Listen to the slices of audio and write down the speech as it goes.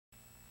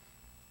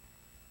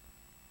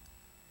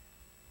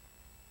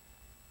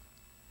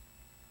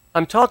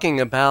I'm talking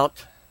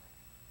about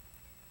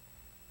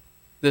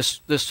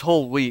this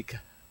whole week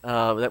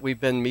that we've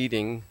been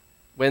meeting,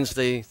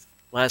 Wednesday,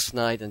 last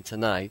night, and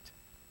tonight,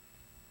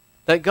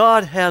 that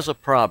God has a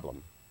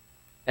problem.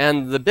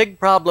 And the big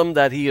problem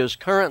that he is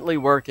currently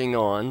working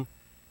on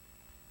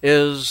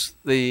is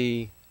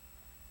the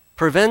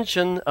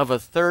prevention of a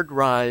third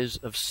rise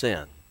of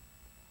sin.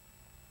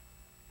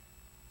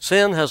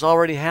 Sin has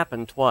already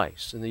happened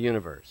twice in the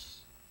universe.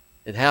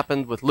 It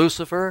happened with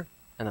Lucifer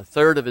and a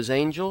third of his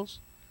angels,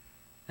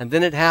 and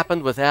then it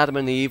happened with Adam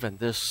and Eve and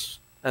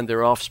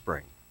their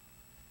offspring.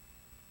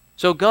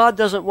 So God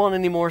doesn't want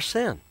any more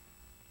sin.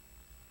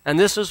 And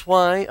this is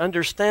why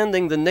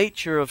understanding the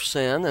nature of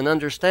sin and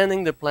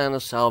understanding the plan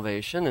of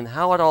salvation and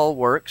how it all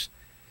works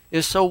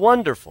is so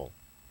wonderful.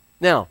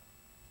 Now,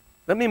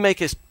 let me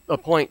make a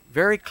point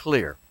very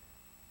clear.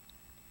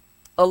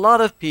 A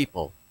lot of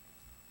people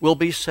will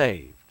be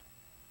saved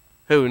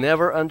who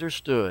never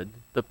understood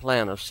the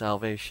plan of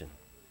salvation.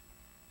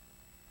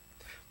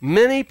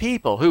 Many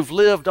people who've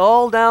lived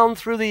all down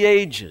through the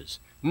ages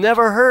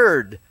never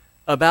heard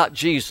about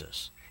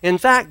Jesus. In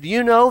fact, do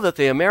you know that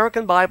the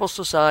American Bible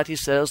Society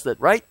says that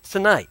right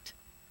tonight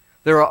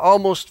there are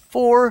almost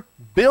 4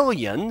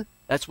 billion,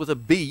 that's with a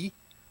B,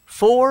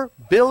 4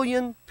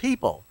 billion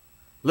people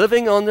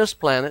living on this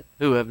planet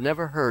who have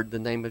never heard the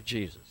name of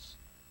Jesus.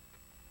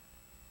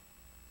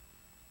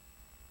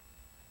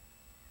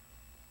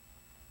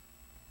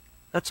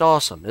 That's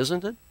awesome,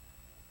 isn't it?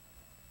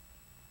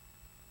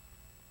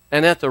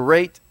 And at the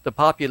rate the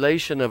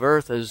population of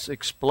Earth is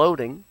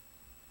exploding,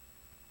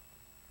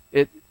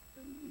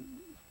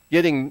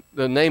 getting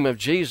the name of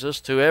Jesus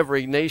to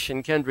every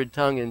nation, kindred,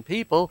 tongue, and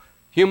people,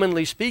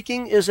 humanly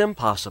speaking, is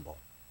impossible.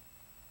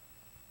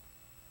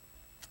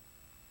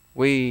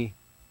 We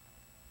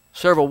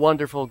serve a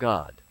wonderful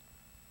God,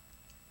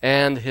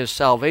 and his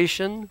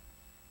salvation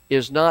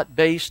is not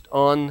based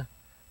on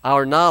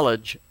our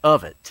knowledge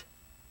of it.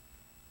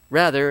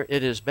 Rather,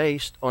 it is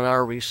based on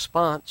our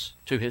response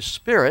to his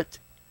Spirit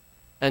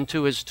and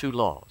to his 2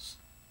 laws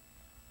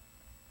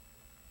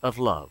of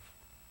love.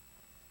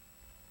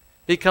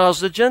 Because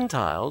the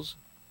Gentiles,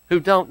 who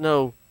don't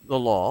know the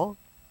law,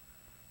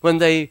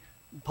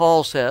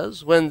 Paul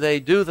says, when they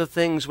do the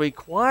things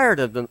required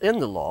of them in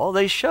the law,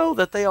 they show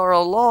that they are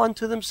a law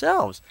unto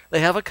themselves. They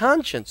have a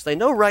conscience. They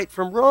know right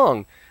from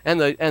wrong. And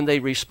they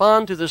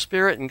respond to the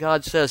Spirit, and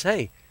God says,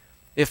 hey,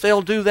 if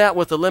they'll do that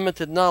with the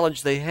limited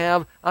knowledge they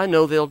have, I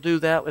know they'll do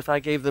that if I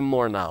gave them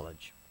more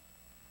knowledge.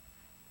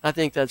 I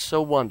think that's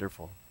so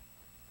wonderful.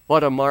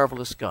 What a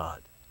marvelous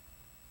God.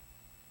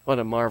 What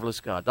a marvelous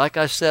God. Like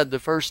I said the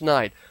first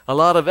night, a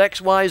lot of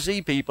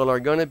XYZ people are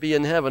going to be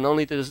in heaven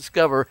only to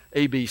discover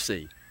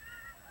ABC.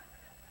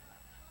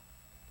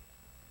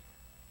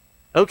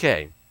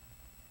 Okay.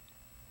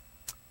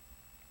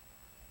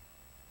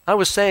 I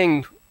was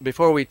saying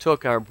before we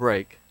took our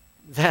break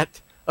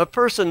that a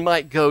person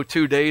might go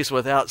 2 days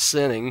without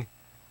sinning,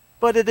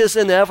 but it is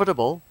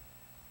inevitable.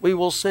 We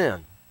will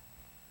sin.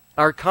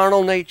 Our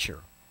carnal nature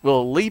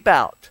will leap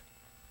out.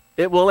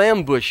 It will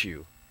ambush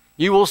you.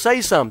 You will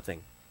say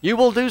something. You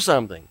will do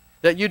something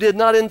that you did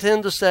not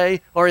intend to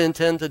say or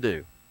intend to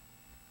do.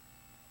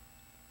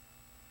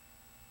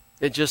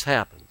 It just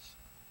happens.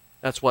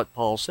 That's what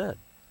Paul said.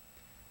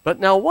 But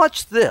now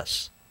watch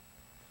this.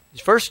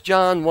 1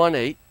 John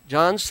 1:8,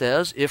 John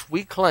says, if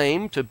we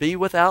claim to be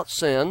without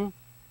sin,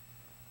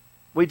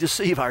 we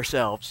deceive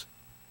ourselves,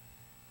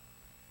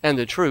 and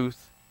the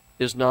truth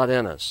is not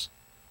in us.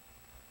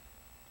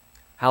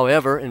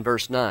 However, in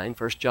verse 9,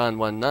 1 John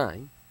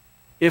 1:9,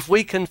 if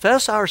we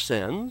confess our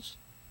sins,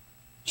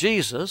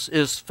 Jesus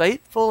is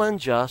faithful and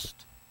just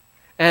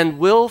and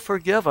will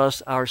forgive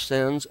us our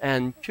sins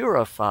and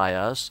purify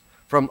us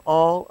from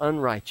all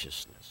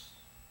unrighteousness.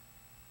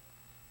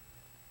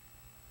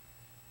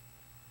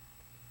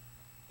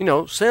 You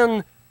know,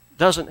 sin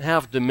doesn't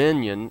have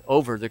dominion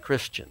over the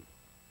Christian.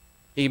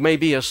 He may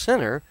be a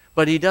sinner,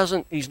 but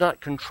he's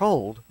not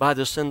controlled by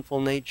the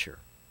sinful nature.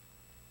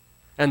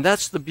 And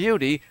that's the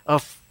beauty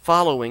of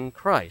following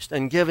Christ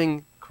and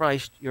giving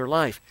Christ your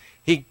life.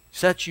 He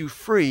sets you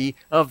free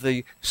of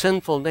the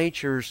sinful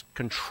nature's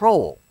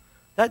control.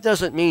 That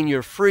doesn't mean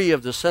you're free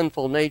of the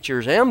sinful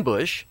nature's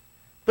ambush,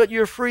 but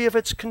you're free of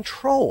its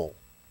control.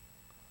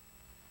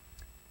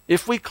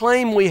 If we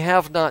claim we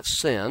have not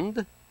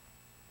sinned,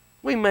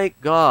 we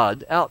make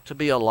God out to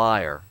be a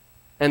liar,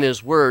 and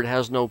his word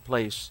has no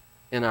place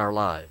in our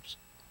lives.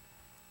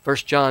 1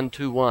 John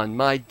 2:1,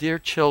 my dear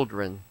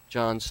children,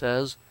 John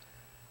says,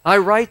 I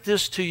write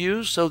this to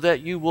you so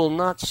that you will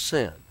not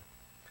sin.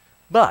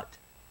 But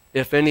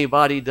if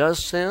anybody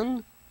does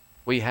sin,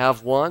 we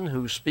have one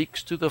who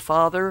speaks to the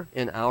Father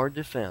in our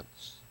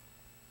defense.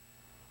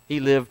 He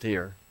lived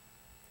here.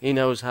 He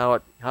knows how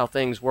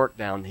things work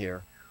down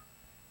here.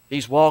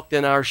 He's walked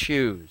in our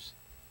shoes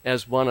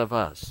as one of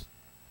us.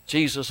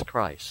 Jesus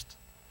Christ,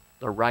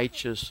 the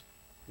righteous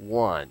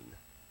one.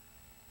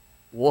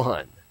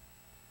 One.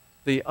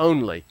 The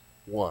only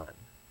one.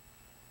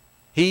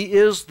 He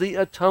is the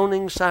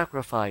atoning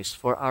sacrifice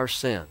for our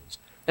sins.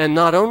 And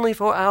not only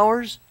for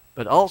ours,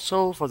 but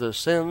also for the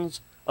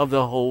sins of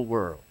the whole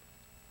world.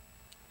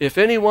 If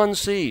anyone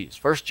sees,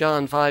 1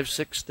 John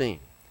 5:16,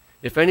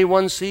 if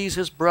anyone sees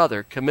his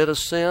brother commit a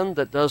sin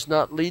that does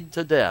not lead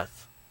to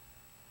death,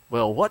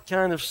 well, what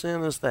kind of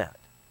sin is that?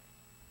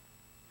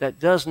 That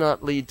does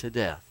not lead to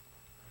death.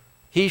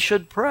 He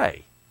should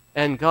pray,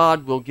 and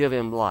God will give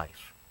him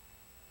life.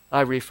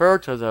 I refer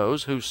to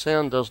those whose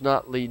sin does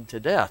not lead to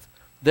death.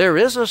 There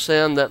is a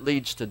sin that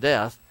leads to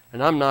death,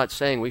 and I'm not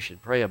saying we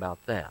should pray about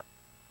that.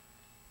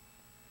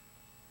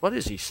 What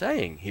is he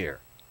saying here?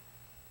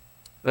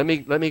 Let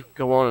me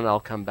go on and I'll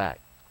come back.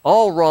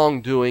 All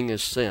wrongdoing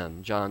is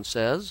sin, John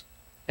says,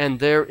 and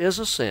there is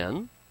a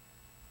sin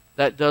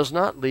that does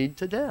not lead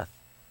to death.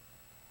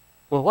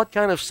 Well, what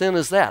kind of sin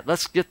is that?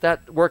 Let's get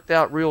that worked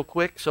out real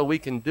quick so we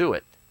can do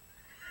it.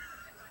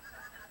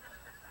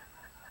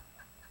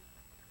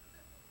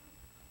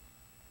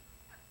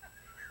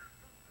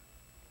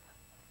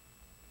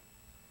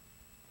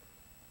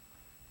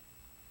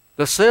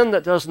 The sin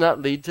that does not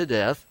lead to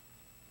death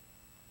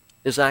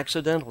is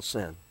accidental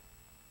sin.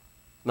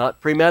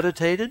 Not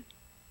premeditated,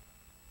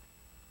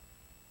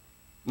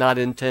 not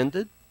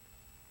intended.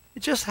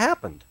 It just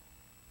happened.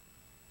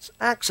 It's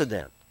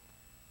accident.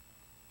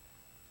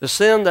 The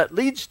sin that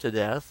leads to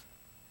death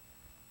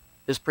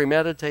is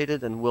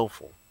premeditated and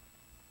willful.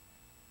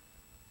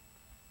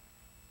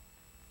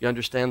 You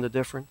understand the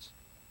difference?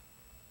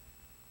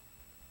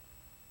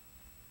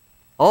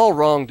 All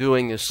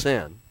wrongdoing is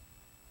sin,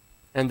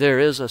 and there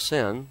is a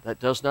sin that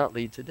does not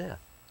lead to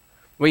death.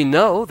 We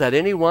know that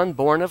anyone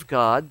born of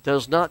God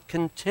does not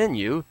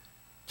continue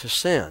to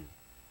sin.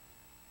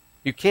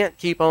 You can't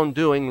keep on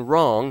doing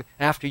wrong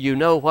after you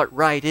know what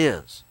right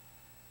is.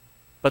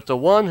 But the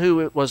one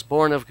who was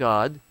born of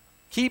God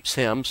keeps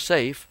him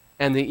safe,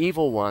 and the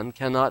evil one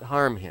cannot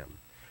harm him.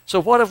 So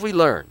what have we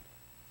learned?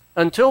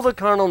 Until the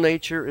carnal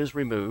nature is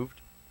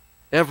removed,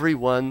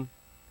 everyone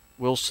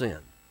will sin.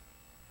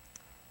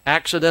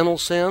 Accidental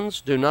sins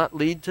do not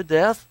lead to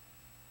death,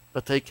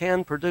 but they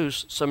can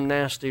produce some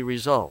nasty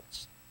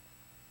results.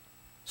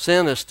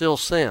 Sin is still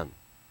sin.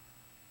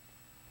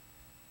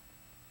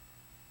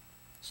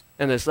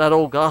 And as that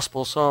old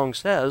gospel song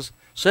says,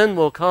 sin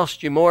will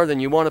cost you more than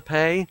you want to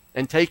pay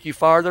and take you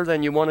farther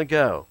than you want to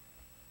go.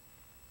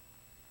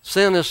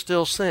 Sin is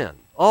still sin.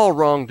 All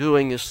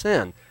wrongdoing is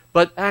sin.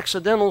 But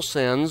accidental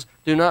sins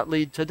do not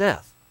lead to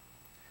death.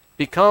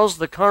 Because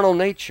the carnal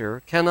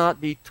nature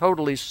cannot be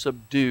totally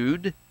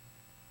subdued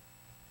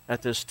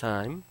at this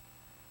time,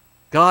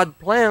 God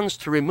plans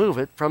to remove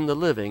it from the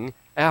living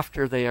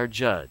after they are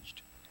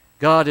judged.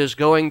 God is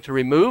going to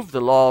remove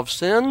the law of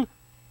sin,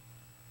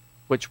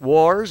 which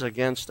wars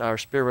against our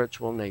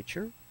spiritual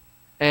nature,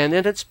 and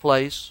in its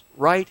place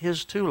write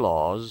his two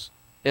laws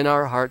in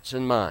our hearts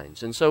and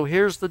minds. And so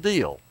here's the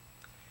deal.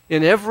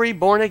 In every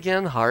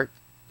born-again heart,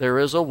 there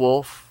is a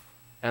wolf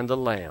and a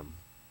lamb.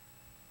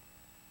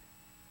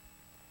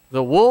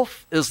 The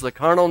wolf is the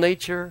carnal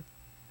nature,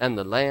 and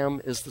the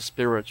lamb is the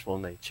spiritual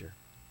nature.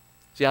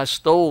 See, I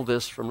stole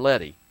this from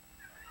Letty.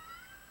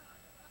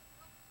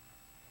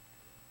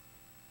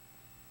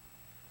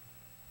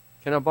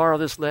 Can I borrow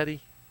this,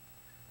 Letty?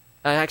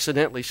 I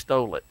accidentally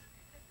stole it.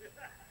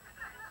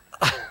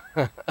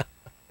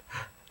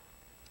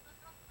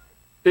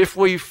 If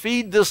we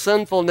feed the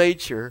sinful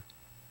nature,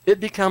 it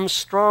becomes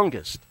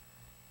strongest.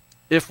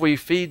 If we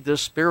feed the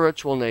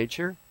spiritual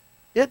nature,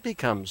 it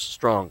becomes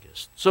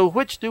strongest. So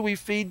which do we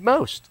feed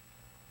most?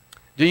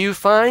 Do you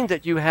find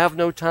that you have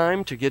no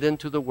time to get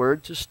into the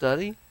Word to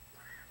study?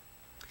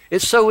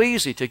 It's so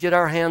easy to get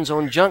our hands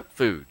on junk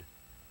food,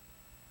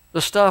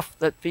 the stuff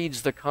that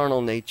feeds the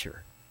carnal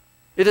nature.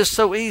 It is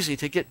so easy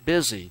to get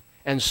busy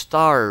and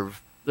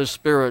starve the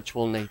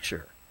spiritual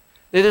nature.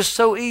 It is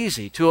so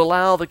easy to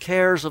allow the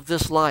cares of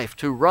this life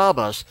to rob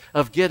us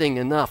of getting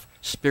enough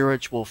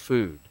spiritual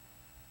food.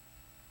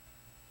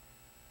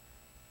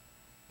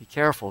 Be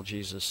careful,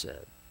 Jesus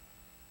said,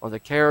 or the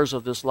cares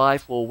of this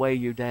life will weigh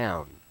you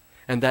down,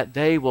 and that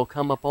day will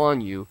come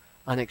upon you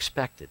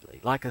unexpectedly,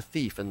 like a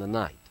thief in the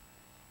night.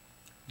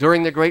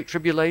 During the Great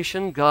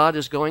Tribulation, God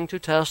is going to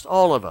test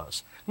all of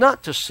us,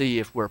 not to see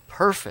if we're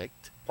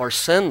perfect or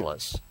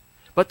sinless,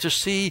 but to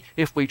see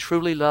if we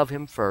truly love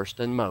Him first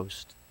and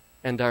most,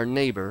 and our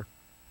neighbor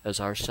as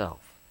ourself.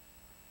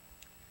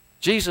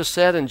 Jesus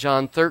said in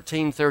John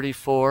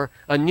 13:34,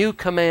 "A new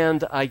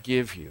command I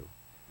give you,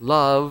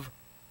 love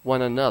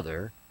one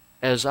another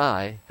as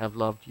I have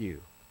loved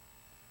you."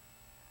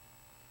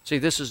 See,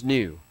 this is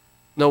new.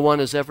 No one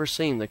has ever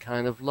seen the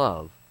kind of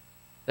love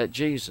that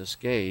Jesus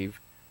gave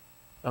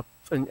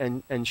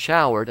and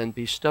showered and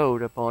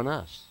bestowed upon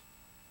us.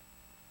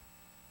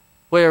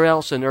 Where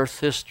else in earth's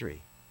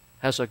history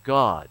has a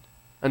God,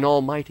 an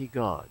almighty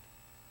God,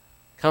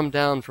 come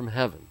down from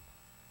heaven,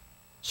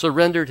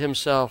 surrendered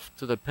Himself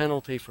to the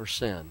penalty for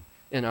sin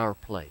in our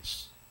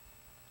place?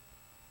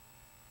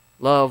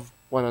 Love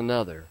one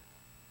another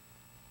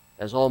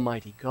as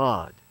Almighty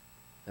God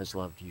has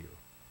loved you.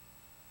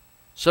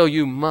 So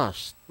you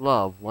must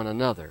love one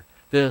another.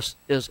 This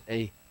is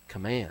a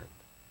command,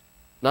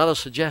 not a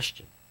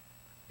suggestion.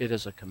 It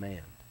is a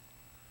command.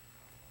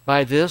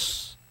 By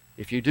this,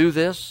 if you do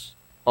this,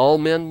 all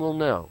men will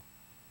know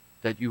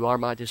that you are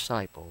my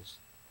disciples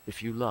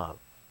if you love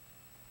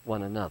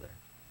one another.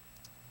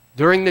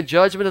 During the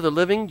judgment of the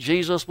living,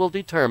 Jesus will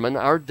determine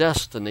our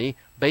destiny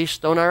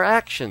based on our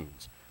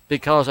actions,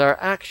 because our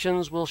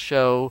actions will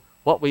show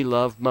what we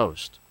love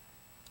most.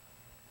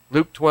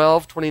 Luke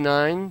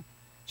 12:29,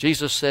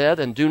 Jesus said,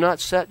 "And do not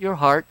set your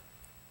heart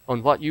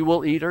on what you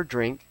will eat or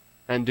drink,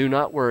 and do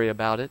not worry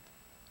about it.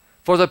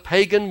 For the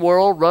pagan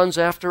world runs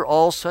after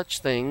all such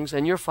things,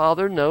 and your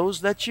Father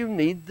knows that you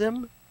need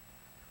them.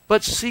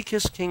 But seek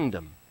His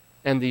kingdom,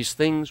 and these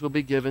things will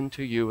be given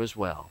to you as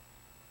well.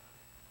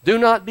 Do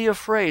not be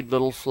afraid,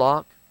 little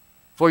flock,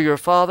 for your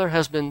Father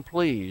has been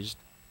pleased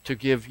to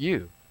give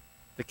you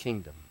the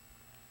kingdom.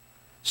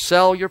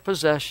 Sell your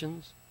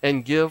possessions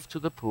and give to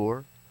the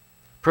poor.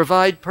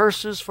 Provide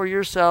purses for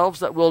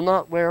yourselves that will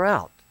not wear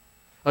out,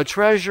 a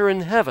treasure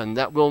in heaven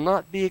that will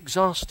not be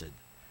exhausted,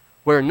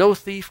 where no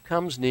thief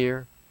comes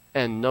near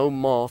and no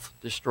moth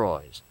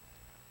destroys.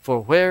 For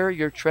where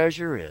your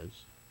treasure is,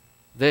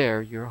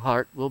 there your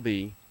heart will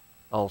be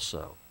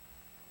also.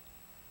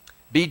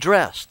 Be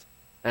dressed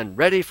and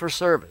ready for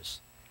service,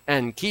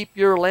 and keep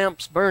your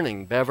lamps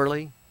burning,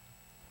 Beverly.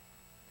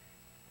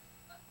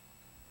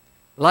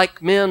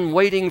 Like men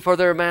waiting for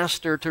their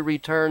master to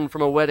return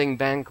from a wedding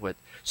banquet,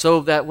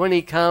 so that when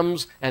he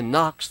comes and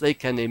knocks, they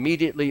can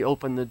immediately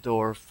open the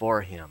door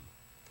for him."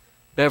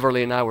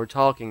 Beverly and I were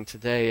talking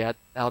today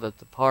out at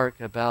the park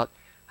about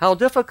how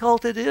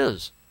difficult it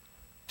is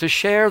to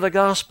share the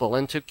gospel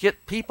and to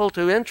get people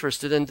to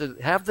interested and to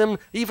have them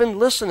even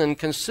listen and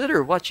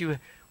consider what you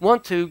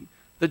want to,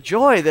 the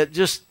joy that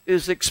just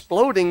is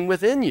exploding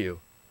within you.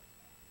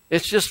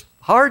 It's just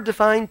hard to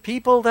find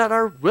people that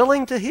are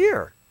willing to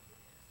hear.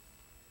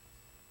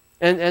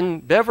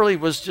 And Beverly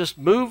was just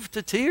moved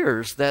to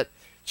tears that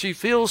she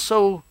feels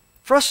so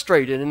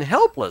frustrated and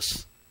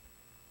helpless.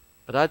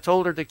 But I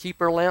told her to keep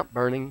her lamp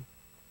burning,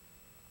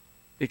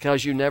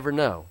 because you never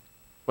know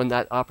when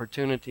that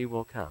opportunity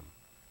will come.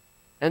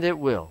 And it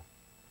will.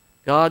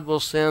 God will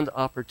send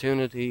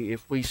opportunity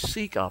if we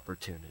seek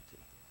opportunity.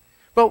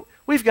 But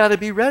we've got to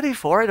be ready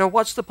for it, or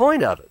what's the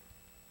point of it?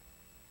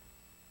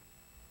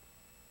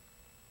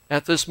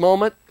 At this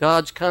moment,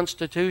 God's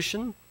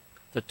constitution,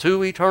 the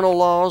two eternal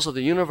laws of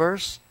the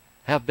universe,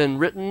 have been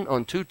written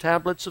on 2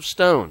 tablets of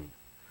stone.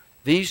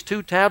 These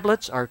 2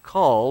 tablets are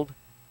called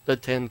the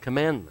 10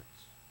 Commandments.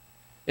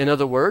 In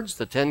other words,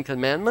 the 10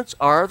 Commandments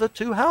are the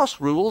 2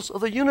 house rules of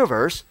the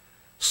universe,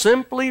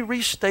 simply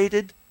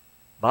restated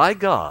by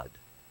God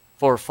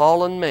for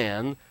fallen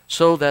man,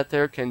 so that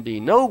there can be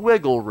no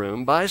wiggle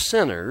room by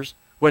sinners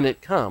when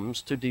it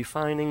comes to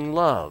defining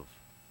love.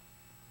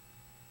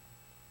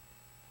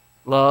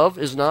 Love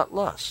is not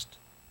lust.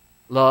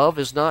 Love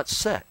is not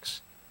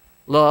sex.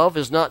 Love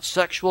is not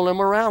sexual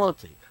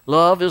immorality.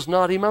 Love is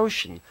not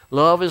emotion.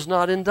 Love is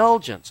not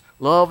indulgence.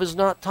 Love is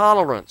not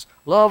tolerance.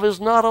 Love is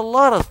not a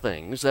lot of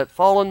things that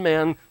fallen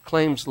man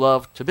claims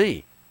love to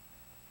be.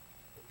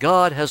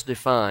 God has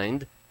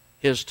defined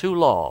His 2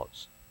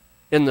 laws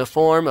in the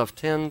form of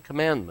 10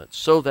 commandments,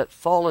 so that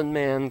fallen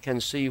man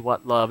can see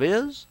what love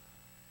is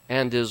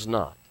and is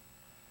not.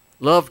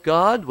 Love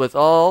God with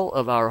all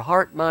of our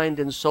heart, mind,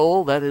 and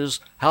soul. That is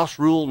house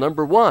rule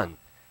number 1.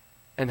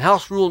 And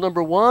house rule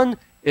number 1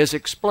 is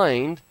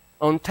explained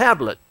on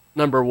tablet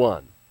number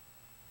 1.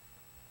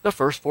 The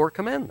first 4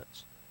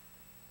 commandments.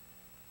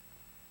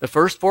 The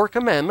first 4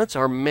 commandments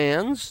are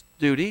man's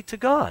duty to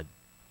God.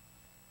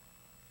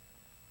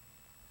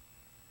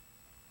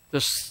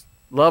 This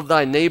love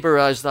thy neighbor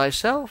as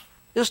thyself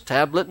is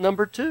tablet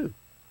number 2.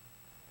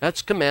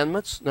 That's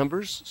commandments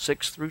numbers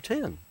 6 through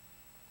 10.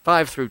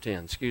 5 through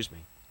 10, excuse me.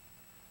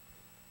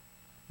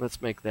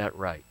 Let's make that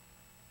right.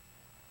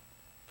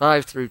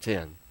 5 through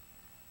 10.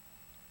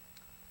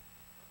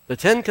 The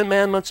 10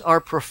 Commandments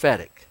are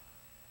prophetic.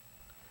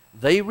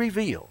 They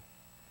reveal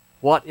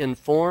what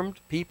informed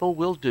people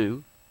will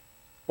do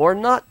or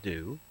not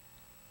do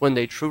when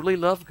they truly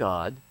love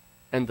God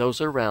and those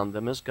around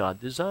them as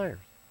God desires.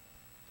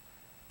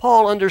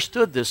 Paul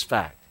understood this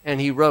fact, and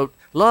he wrote,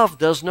 "Love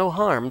does no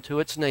harm to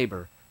its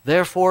neighbor.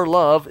 Therefore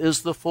love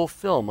is the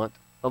fulfillment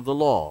of the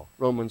law."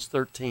 Romans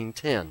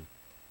 13:10.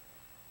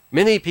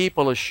 Many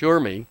people assure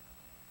me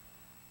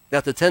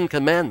that the 10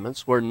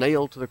 Commandments were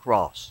nailed to the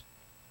cross,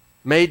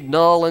 made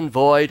null and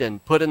void,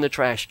 and put in the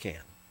trash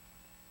can.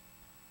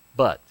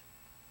 But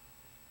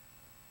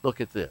look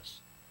at this.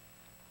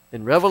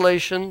 In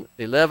Revelation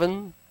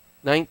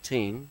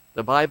 11:19,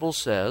 the Bible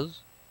says,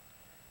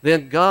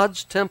 "Then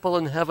God's temple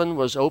in heaven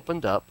was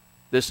opened up."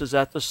 This is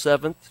at the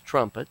 7th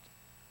trumpet.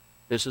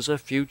 This is a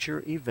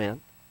future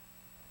event.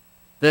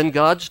 "Then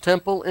God's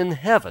temple in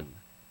heaven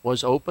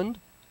was opened,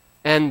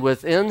 and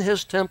within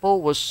His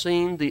temple was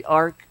seen the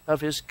ark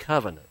of His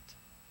covenant."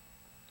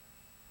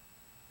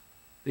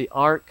 The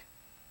ark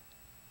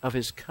of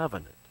His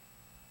covenant.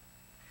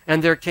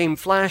 "And there came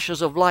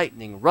flashes of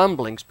lightning,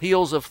 rumblings,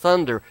 peals of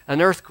thunder,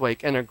 an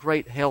earthquake, and a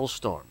great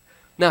hailstorm."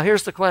 Now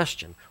here's the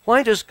question.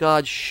 Why does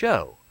God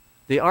show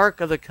the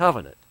Ark of the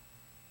Covenant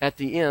at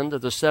the end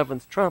of the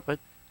 7th trumpet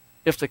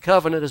if the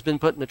covenant has been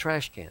put in the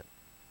trash can?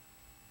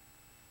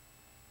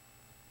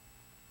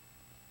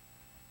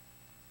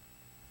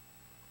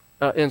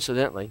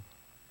 Incidentally,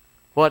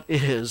 what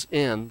is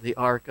in the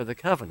Ark of the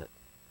Covenant?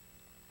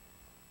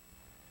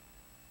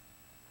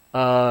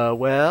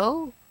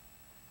 Well,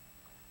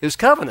 His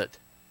covenant.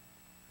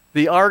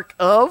 The Ark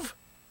of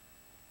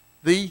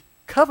the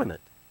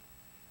Covenant.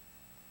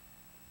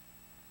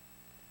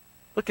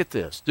 Look at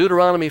this.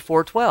 Deuteronomy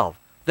 4:12.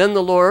 Then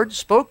the Lord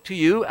spoke to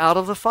you out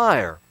of the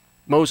fire.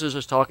 Moses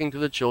is talking to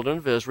the children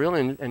of Israel,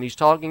 and he's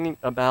talking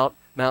about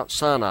Mount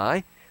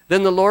Sinai.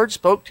 Then the Lord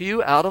spoke to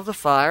you out of the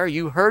fire.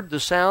 You heard the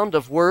sound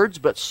of words,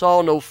 but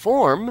saw no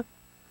form.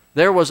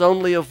 There was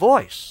only a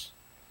voice.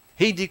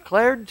 He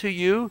declared to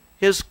you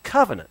His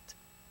covenant,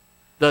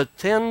 the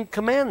 10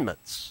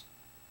 Commandments,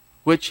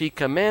 which He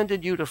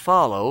commanded you to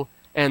follow,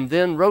 and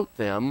then wrote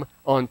them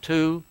on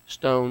 2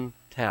 stone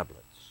tablets.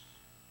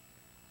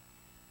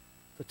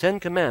 The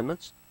 10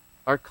 Commandments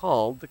are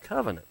called the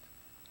covenant.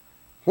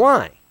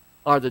 Why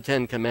are the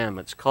 10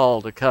 Commandments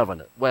called a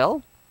covenant?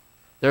 Well,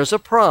 there's a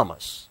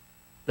promise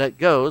that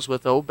goes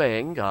with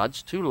obeying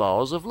God's 2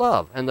 laws of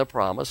love. And the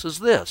promise is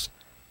this: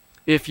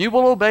 if you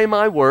will obey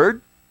my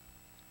word,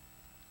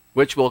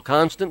 which will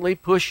constantly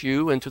push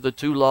you into the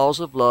 2 laws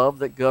of love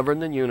that govern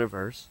the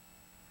universe,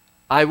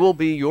 I will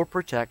be your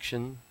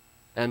protection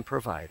and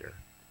provider.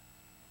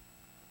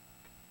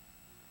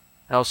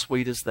 How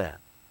sweet is that?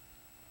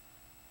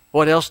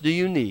 What else do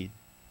you need?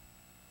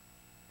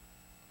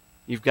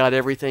 You've got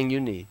everything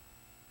you need: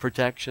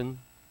 protection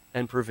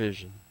and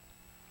provision.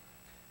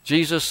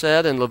 Jesus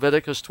said in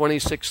Leviticus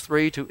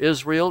 26:3 to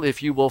Israel,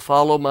 if you will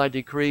follow my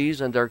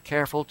decrees and are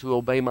careful to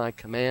obey my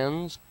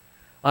commands,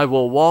 I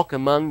will walk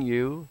among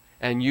you,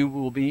 and you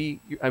will be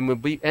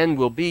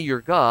your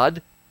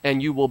God,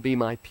 and you will be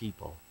my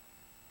people.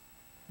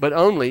 But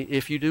only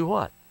if you do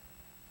what?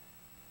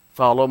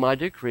 Follow my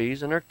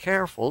decrees and are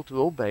careful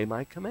to obey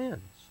my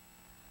commands.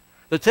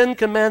 The 10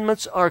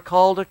 Commandments are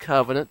called a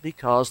covenant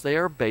because they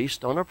are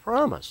based on a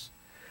promise.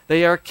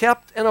 They are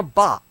kept in a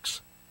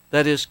box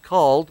that is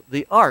called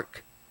the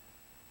Ark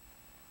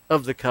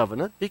of the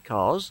Covenant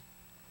because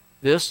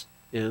this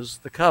is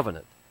the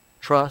covenant.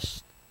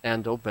 Trust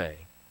and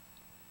obey.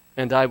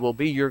 And I will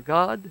be your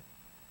God,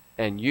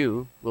 and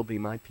you will be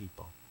my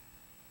people.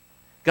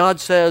 God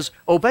says,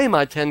 obey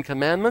my 10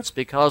 Commandments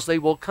because they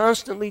will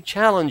constantly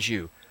challenge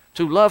you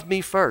to love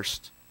me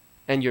first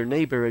and your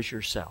neighbor as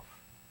yourself.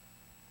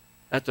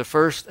 At the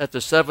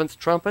 7th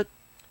trumpet,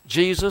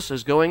 Jesus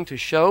is going to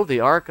show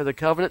the Ark of the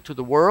Covenant to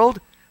the world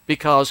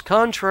because,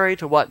 contrary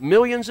to what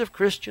millions of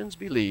Christians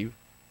believe,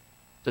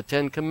 the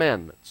 10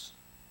 Commandments,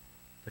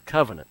 the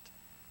covenant,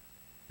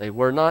 they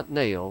were not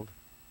nailed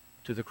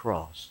to the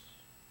cross.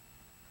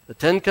 The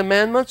 10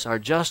 Commandments are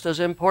just as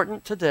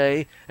important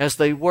today as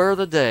they were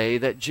the day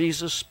that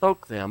Jesus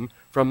spoke them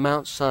from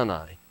Mount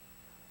Sinai.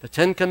 The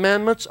 10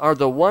 Commandments are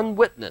the one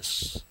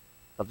witness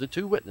of the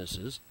 2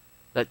 witnesses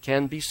that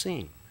can be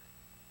seen.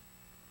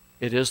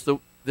 It is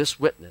this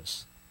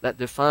witness that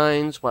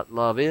defines what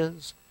love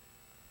is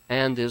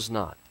and is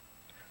not.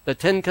 The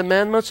 10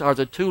 Commandments are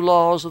the 2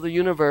 laws of the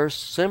universe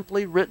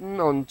simply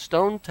written on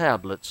stone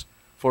tablets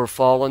for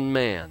fallen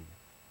man.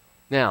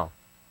 Now,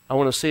 I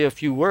want to say a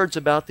few words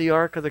about the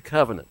Ark of the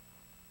Covenant,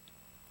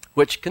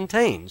 which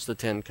contains the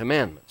 10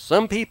 Commandments.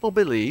 Some people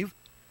believe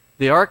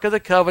the Ark of the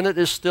Covenant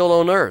is still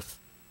on earth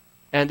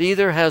and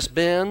either has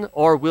been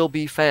or will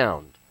be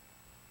found.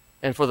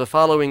 And for the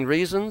following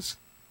reasons,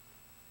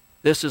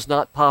 this is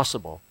not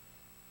possible.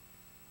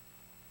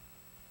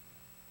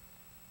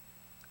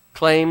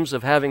 Claims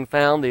of having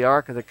found the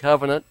Ark of the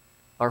Covenant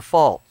are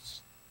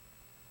false.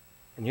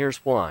 And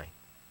here's why.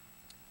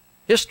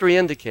 History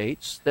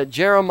indicates that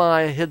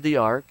Jeremiah hid the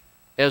Ark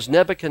as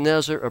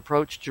Nebuchadnezzar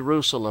approached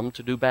Jerusalem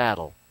to do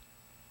battle.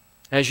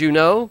 As you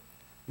know,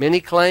 many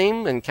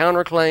claim and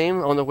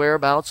counterclaim on the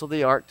whereabouts of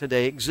the Ark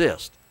today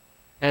exist.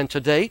 And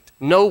to date,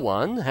 no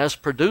one has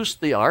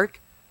produced the Ark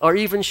or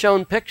even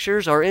shown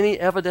pictures or any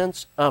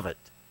evidence of it.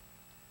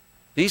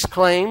 These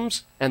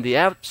claims and the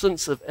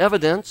absence of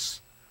evidence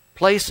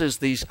places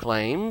these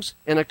claims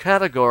in a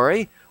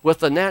category with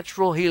the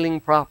natural healing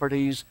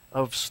properties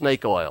of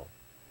snake oil.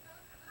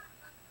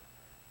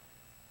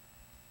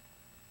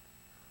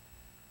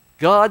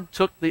 God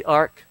took the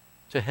Ark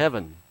to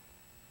heaven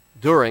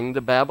during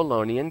the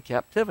Babylonian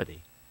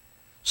captivity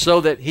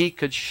so that He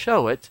could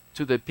show it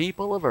to the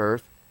people of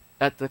earth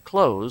at the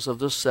close of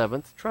the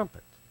 7th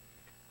trumpet.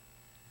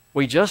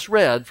 We just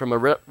read from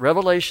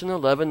Revelation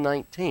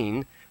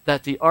 11:19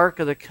 that the Ark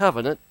of the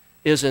Covenant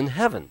is in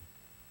heaven.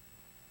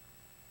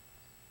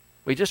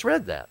 We just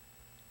read that.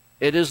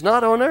 It is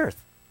not on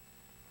earth.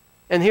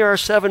 And here are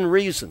 7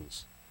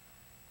 reasons.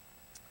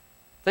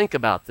 Think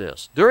about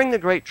this. During the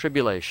Great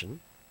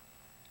Tribulation,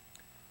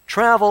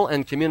 travel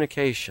and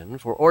communication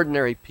for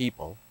ordinary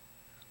people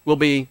will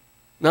be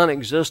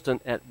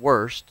non-existent at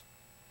worst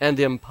and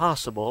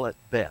impossible at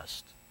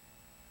best.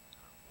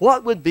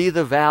 What would be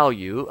the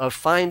value of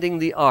finding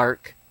the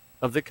Ark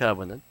of the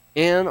Covenant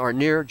in or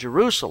near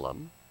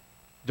Jerusalem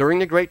during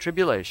the Great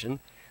Tribulation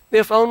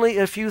if only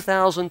a few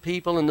thousand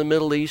people in the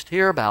Middle East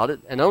hear about it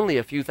and only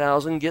a few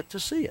thousand get to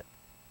see it?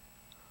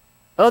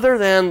 Other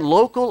than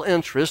local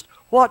interest,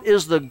 what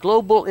is the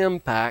global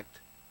impact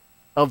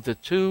of the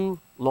two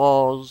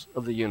laws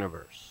of the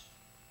universe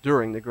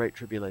during the Great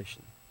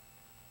Tribulation?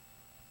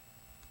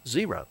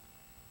 Zero.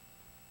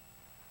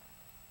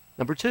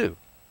 Number two,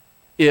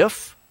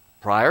 if,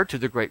 prior to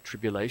the Great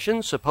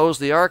Tribulation, suppose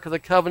the Ark of the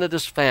Covenant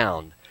is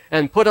found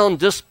and put on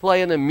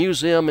display in a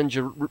museum in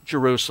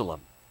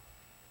Jerusalem,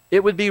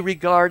 it would be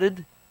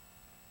regarded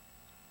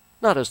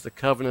not as the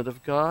covenant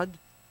of God,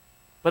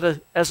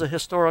 but as a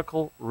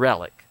historical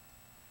relic.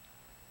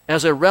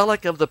 As a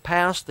relic of the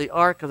past, the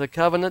Ark of the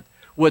Covenant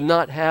would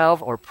not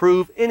have or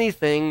prove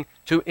anything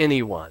to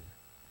anyone.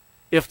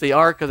 If the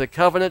Ark of the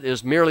Covenant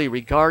is merely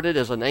regarded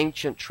as an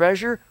ancient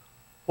treasure,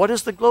 what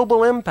is the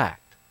global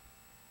impact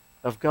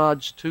of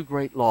God's two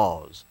great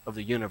laws of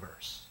the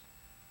universe?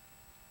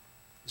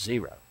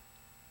 Zero.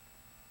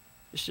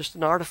 It's just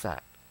an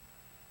artifact,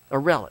 a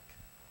relic.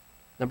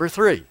 Number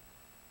three,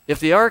 if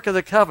the Ark of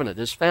the Covenant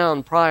is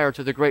found prior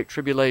to the Great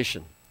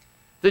Tribulation,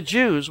 the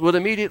Jews would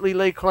immediately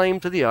lay claim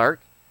to the Ark,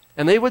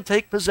 and they would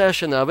take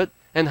possession of it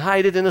and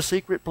hide it in a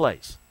secret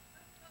place.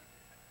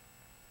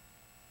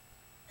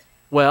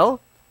 Well,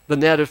 the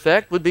net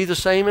effect would be the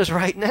same as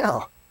right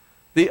now.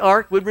 The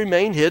Ark would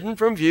remain hidden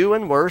from view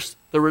and, worse,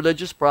 the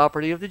religious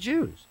property of the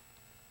Jews.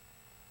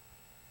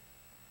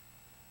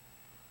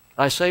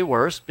 I say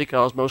worse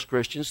because most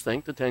Christians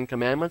think the Ten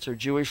Commandments are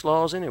Jewish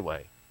laws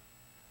anyway.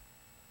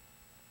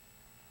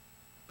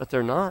 But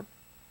they're not.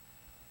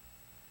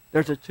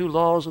 They're the two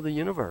laws of the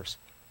universe.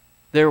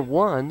 They're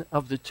one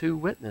of the two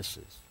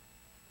witnesses.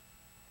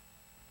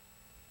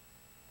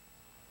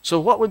 So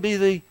what would be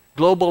the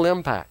global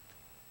impact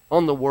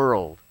on the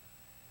world?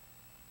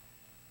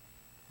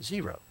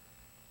 Zero.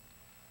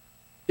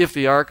 If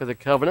the Ark of the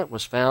Covenant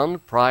was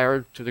found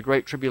prior to the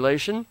Great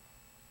Tribulation,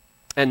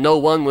 and no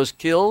one was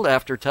killed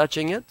after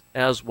touching it,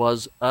 as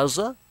was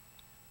Uzzah,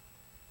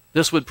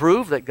 this would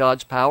prove that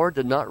God's power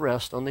did not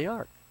rest on the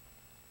Ark.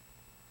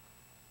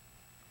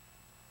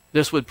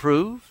 This would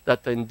prove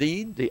that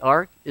indeed the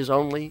Ark is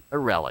only a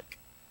relic.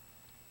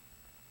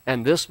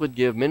 And this would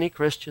give many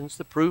Christians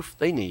the proof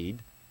they need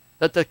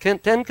that the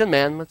Ten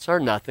Commandments are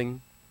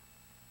nothing.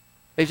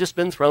 They've just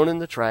been thrown in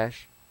the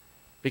trash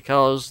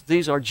because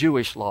these are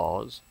Jewish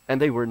laws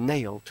and they were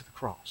nailed to the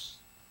cross.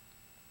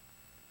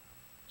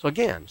 So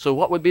again,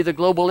 what would be the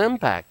global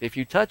impact if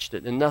you touched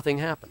it and nothing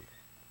happened?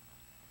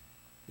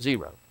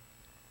 Zero.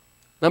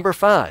 Number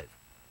five,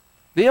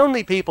 the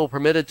only people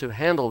permitted to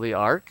handle the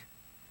Ark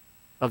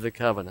of the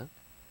Covenant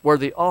were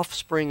the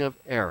offspring of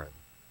Aaron.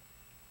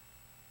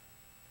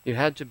 You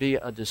had to be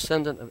a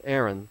descendant of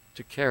Aaron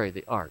to carry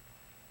the Ark.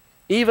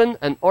 Even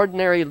an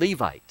ordinary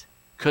Levite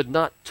could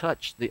not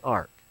touch the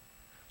Ark.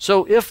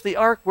 So if the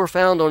Ark were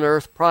found on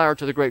earth prior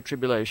to the Great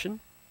Tribulation,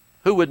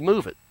 who would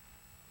move it?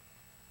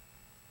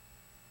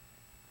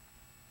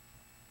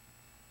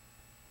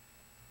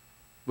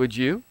 Would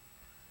you?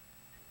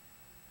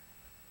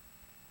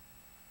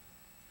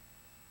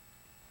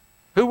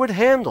 Who would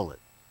handle it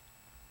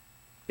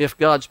if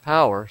God's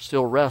power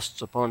still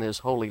rests upon His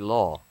holy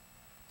law?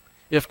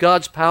 If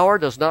God's power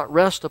does not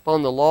rest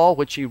upon the law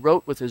which He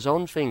wrote with His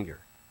own finger,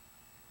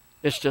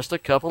 it's just a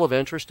couple of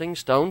interesting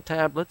stone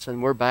tablets,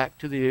 and we're back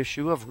to the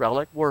issue of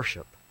relic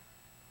worship.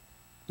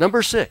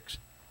 Number six,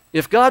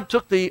 if God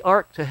took the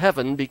Ark to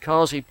heaven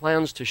because He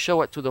plans to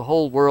show it to the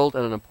whole world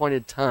at an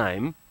appointed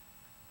time,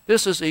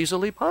 this is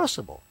easily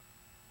possible.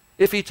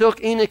 If He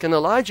took Enoch and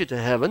Elijah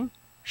to heaven,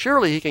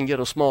 surely He can get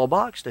a small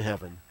box to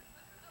heaven.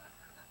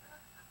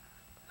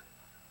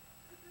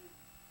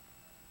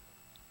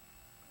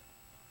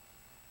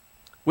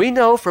 We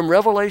know from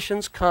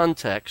Revelation's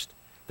context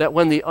that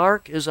when the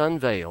Ark is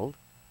unveiled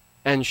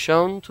and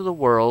shown to the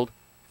world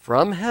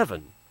from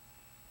heaven,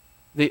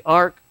 the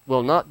Ark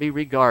will not be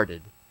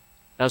regarded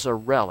as a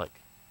relic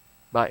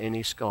by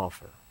any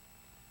scoffer.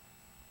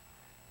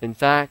 In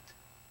fact,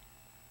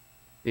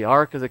 the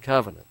Ark of the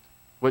Covenant,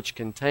 which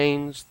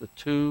contains the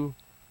two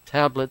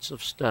tablets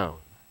of stone,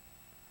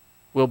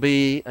 will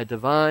be a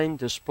divine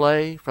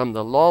display from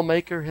the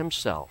lawmaker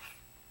himself,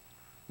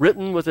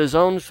 written with his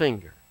own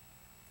finger,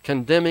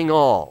 condemning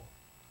all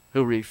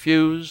who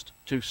refused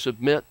to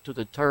submit to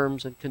the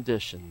terms and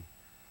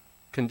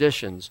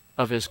conditions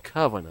of His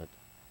covenant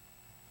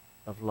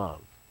of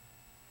love.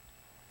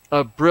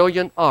 A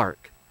brilliant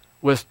ark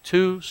with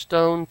two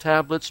stone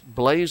tablets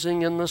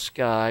blazing in the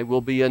sky will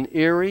be an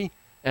eerie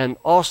and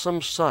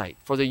awesome sight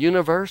for the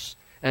universe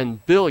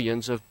and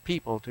billions of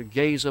people to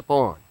gaze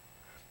upon.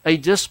 A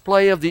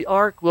display of the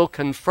ark will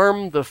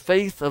confirm the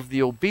faith of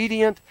the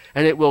obedient,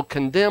 and it will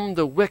condemn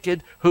the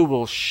wicked who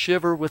will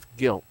shiver with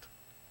guilt.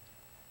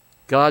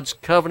 God's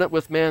covenant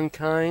with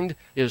mankind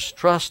is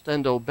trust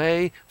and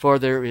obey, for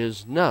there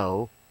is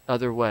no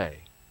other way.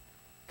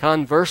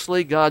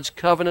 Conversely, God's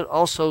covenant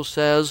also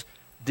says,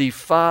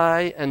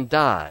 defy and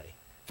die,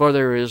 for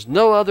there is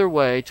no other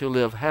way to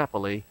live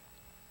happily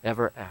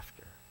ever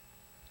after.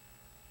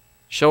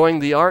 Showing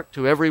the ark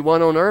to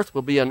everyone on earth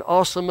will be an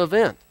awesome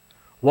event,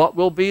 What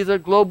will be the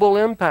global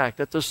impact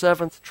at the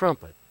seventh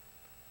trumpet?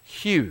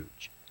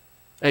 Huge.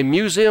 A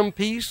museum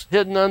piece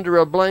hidden under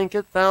a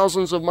blanket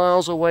thousands of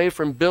miles away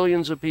from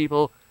billions of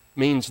people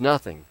means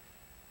nothing.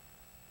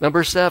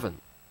 Number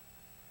 7,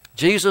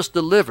 Jesus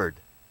delivered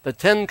the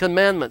 10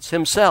 Commandments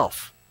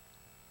himself.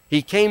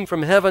 He came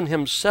from heaven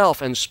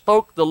himself and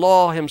spoke the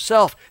law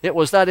himself. It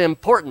was that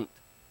important.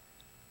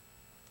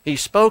 He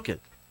spoke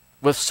it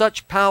with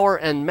such power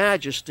and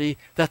majesty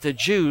that the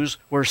Jews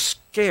were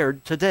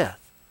scared to death.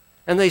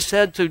 And they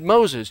said to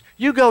Moses,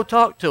 "You go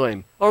talk to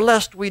him, or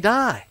lest we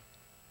die."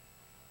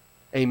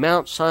 A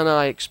Mount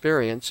Sinai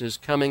experience is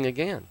coming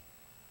again.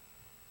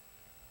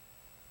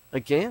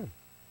 Again.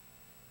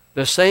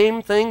 The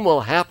same thing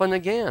will happen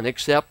again,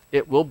 except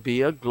it will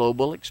be a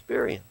global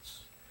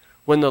experience.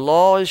 When the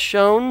law is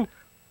shown,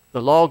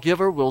 the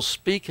lawgiver will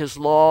speak his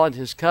law and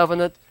his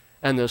covenant,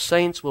 and the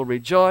saints will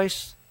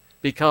rejoice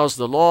because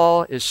the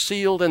law is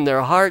sealed in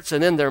their hearts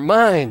and in their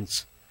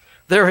minds.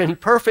 They're in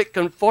perfect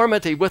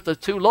conformity with the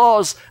 2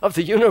 laws of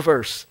the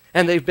universe,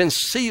 and they've been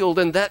sealed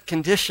in that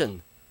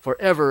condition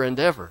forever and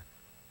ever.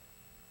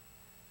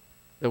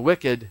 The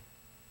wicked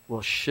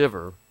will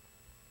shiver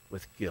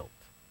with guilt.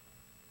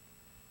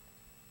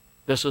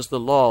 This is the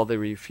law they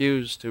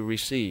refuse to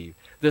receive.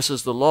 This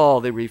is the law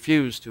they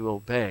refuse to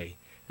obey.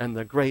 And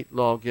the great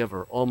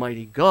lawgiver,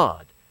 Almighty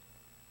God,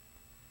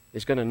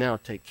 is going to now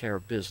take care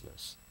of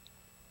business.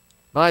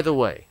 By the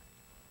way,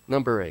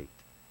 number 8,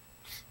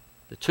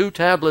 the 2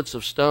 tablets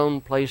of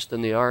stone placed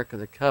in the Ark of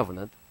the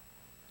Covenant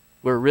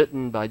were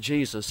written by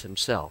Jesus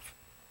himself.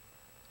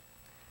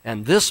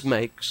 And this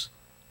makes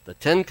the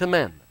 10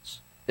 Commandments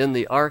in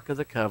the Ark of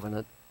the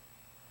Covenant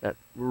that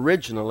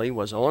originally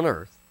was on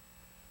earth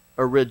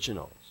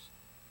originals,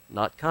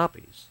 not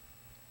copies.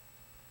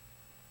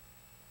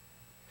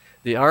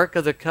 The Ark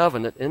of the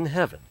Covenant in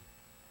heaven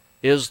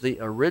is the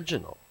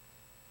original,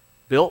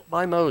 built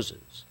by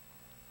Moses,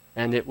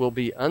 and it will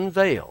be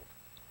unveiled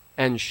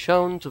and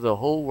shown to the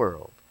whole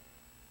world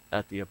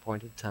at the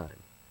appointed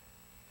time.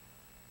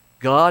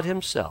 God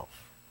himself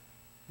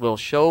will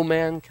show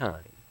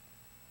mankind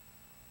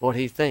what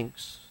he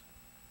thinks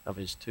of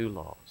his 2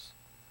 laws.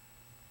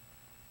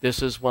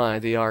 This is why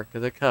the Ark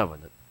of the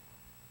Covenant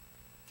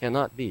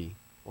cannot be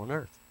on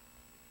earth.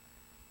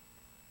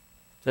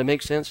 Does that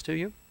make sense to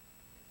you?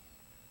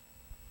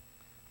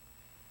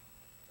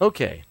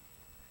 Okay.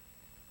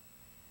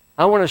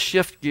 I want to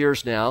shift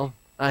gears now.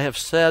 I have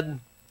said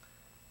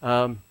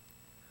about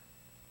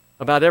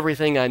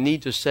everything I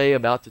need to say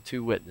about the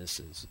 2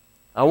 witnesses.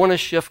 I want to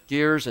shift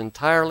gears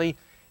entirely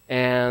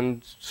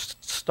and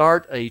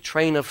start a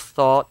train of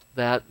thought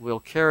that will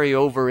carry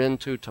over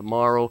into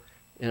tomorrow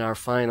in our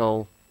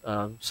final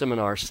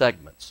seminar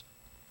segments.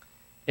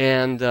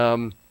 And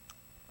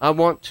I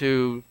want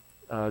to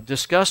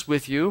discuss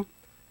with you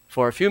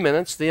for a few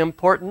minutes the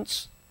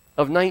importance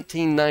of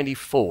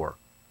 1994.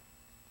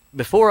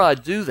 Before I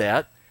do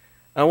that,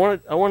 I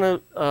want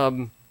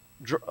to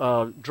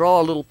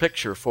draw a little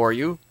picture for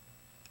you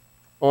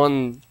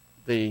on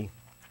the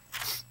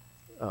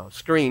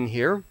screen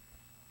here.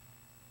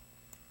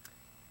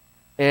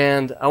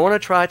 And I want to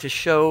try to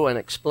show and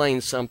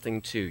explain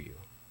something to you.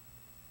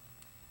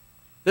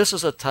 This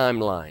is a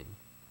timeline.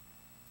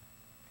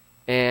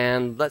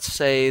 And let's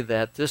say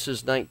that this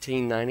is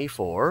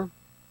 1994.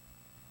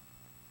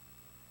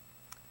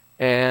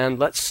 And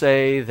let's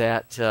say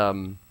that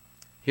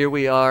here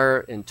we are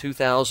in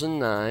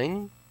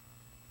 2009.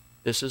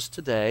 This is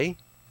today.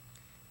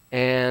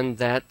 And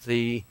that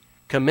the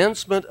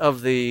commencement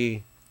of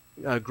the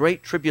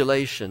Great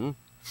Tribulation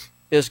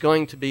is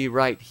going to be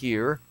right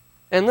here.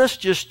 And let's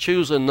just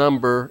choose a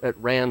number at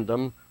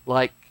random,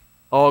 like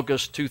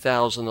August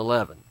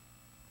 2011.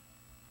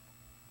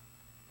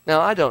 Now,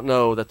 I don't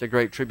know that the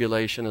Great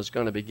Tribulation is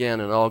going to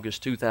begin in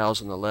August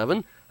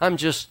 2011. I'm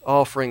just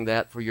offering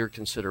that for your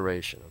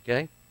consideration,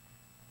 okay?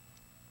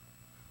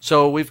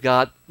 So we've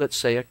got, let's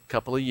say, a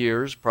couple of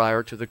years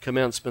prior to the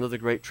commencement of the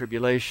Great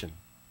Tribulation.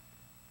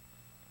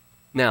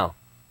 Now,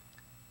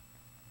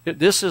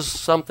 this is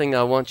something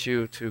I want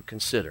you to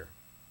consider.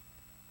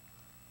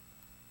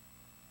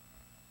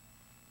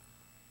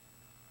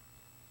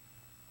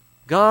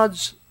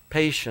 God's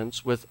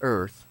patience with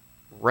earth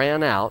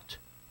ran out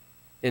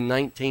in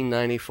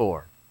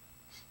 1994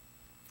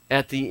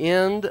 at the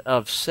end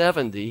of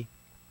 70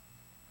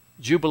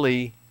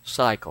 Jubilee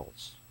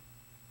cycles.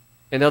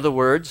 In other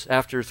words,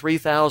 after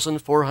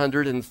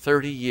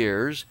 3,430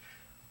 years,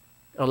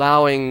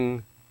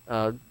 allowing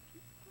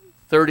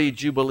 30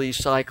 Jubilee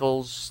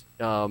cycles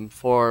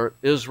for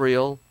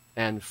Israel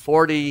and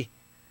 40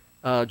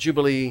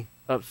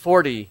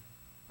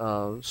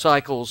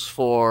 cycles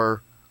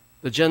for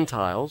the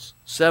Gentiles,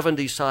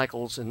 70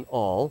 cycles in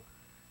all,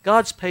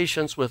 God's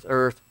patience with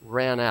earth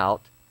ran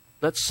out,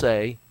 let's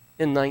say,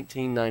 in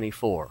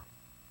 1994.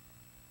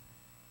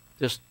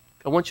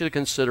 I want you to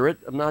consider it.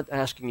 I'm not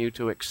asking you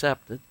to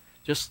accept it.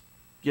 Just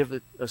give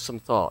it some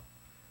thought.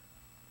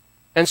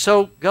 And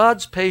so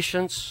God's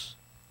patience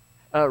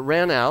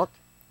ran out,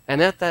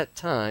 and at that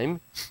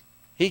time,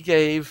 he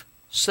gave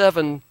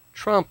 7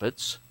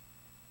 trumpets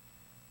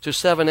to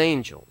 7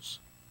 angels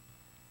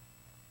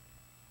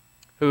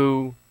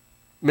who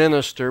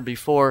minister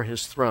before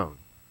his throne.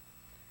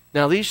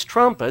 Now, these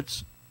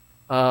trumpets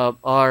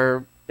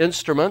are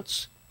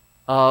instruments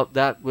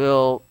that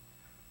will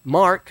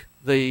mark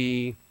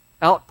the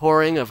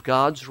outpouring of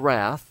God's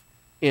wrath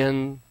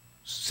in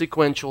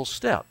sequential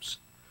steps.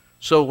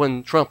 So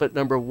when trumpet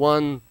number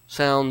 1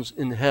 sounds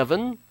in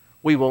heaven,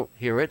 we won't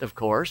hear it, of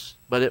course,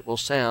 but it will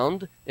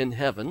sound in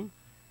heaven,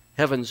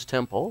 heaven's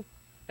temple,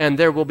 and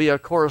there will be a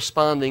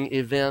corresponding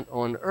event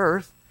on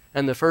earth.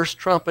 And the first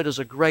trumpet is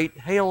a great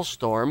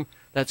hailstorm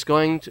that's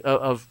going to,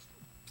 of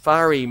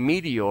fiery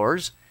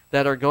meteors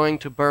that are going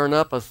to burn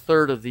up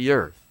 1/3 of the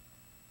earth.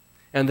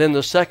 And then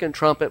the second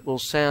trumpet will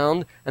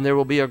sound, and there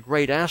will be a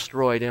great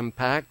asteroid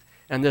impact,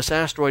 and this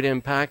asteroid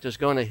impact is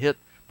going to hit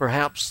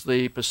perhaps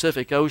the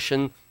Pacific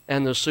Ocean,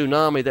 and the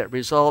tsunami that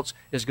results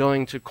is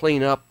going to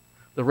clean up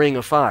the ring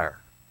of fire.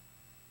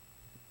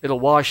 It'll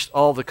wash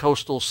all the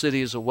coastal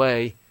cities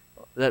away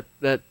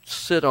that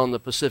sit on the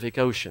Pacific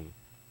Ocean.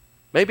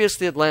 Maybe it's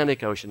the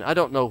Atlantic Ocean. I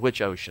don't know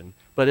which ocean,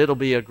 but it'll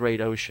be a great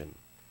ocean.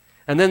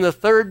 And then the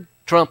third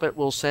trumpet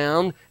will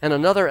sound, and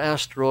another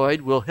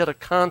asteroid will hit a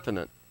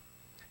continent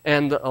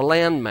and a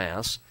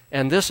landmass,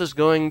 and this is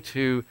going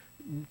to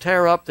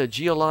tear up the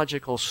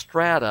geological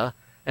strata,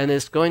 and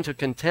it's going to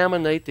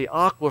contaminate the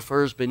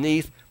aquifers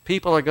beneath.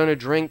 People are going to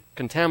drink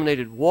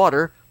contaminated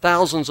water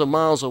thousands of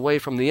miles away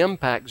from the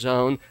impact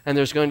zone, and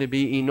there's going to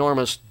be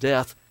enormous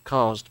death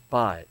caused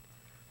by it.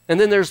 And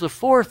then there's the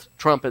fourth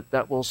trumpet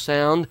that will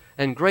sound,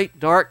 and great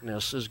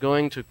darkness is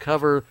going to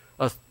cover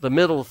the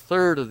middle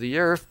third of the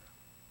earth,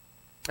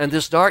 and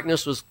this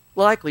darkness was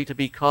likely to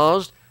be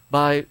caused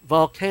by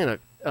volcano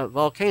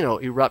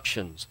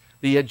eruptions.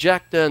 The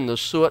ejecta and the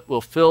soot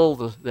will fill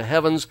the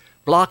heavens,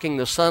 blocking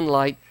the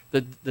sunlight.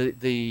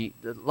 The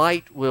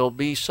light will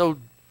be so,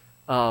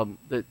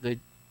 the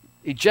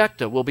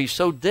ejecta will be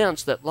so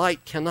dense that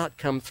light cannot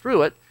come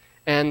through it,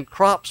 and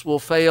crops will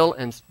fail,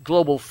 and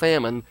global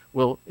famine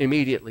will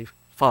immediately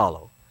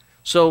follow.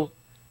 So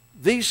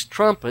these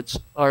trumpets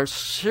are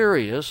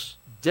serious,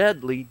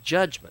 deadly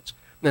judgments.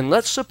 And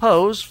let's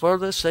suppose, for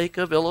the sake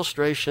of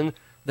illustration,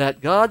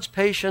 that God's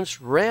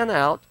patience ran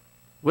out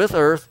with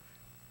earth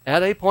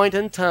at a point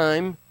in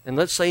time, and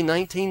let's say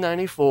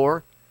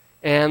 1994,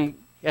 and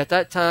at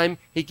that time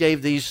he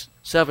gave these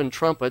 7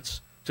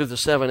 trumpets to the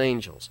 7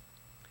 angels.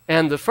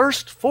 And the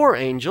first 4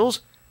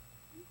 angels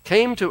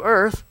came to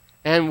earth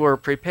and were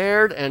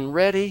prepared and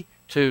ready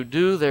to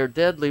do their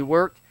deadly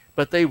work,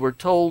 but they were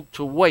told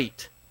to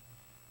wait.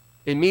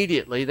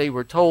 Immediately they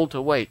were told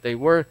to wait. They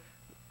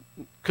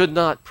could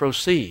not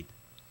proceed.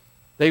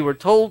 They were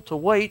told to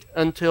wait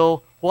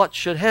until what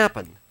should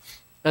happen?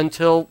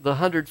 Until the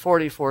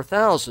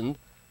 144,000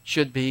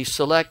 should be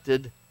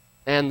selected,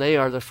 and they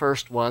are the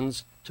first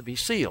ones to be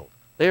sealed.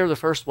 They are the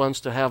first ones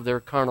to have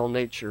their carnal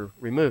nature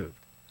removed.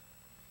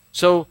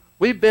 So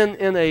we've been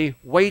in a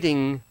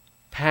waiting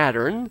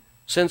pattern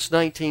since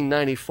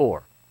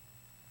 1994.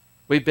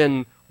 We've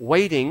been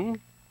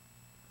waiting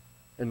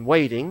and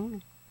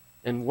waiting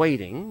and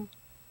waiting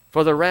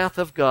for the wrath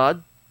of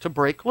God to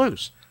break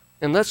loose.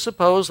 And let's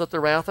suppose that the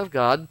wrath of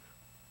God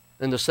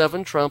and the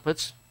 7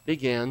 trumpets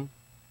began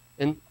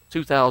in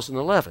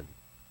 2011.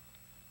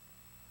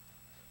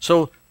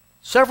 So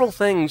several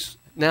things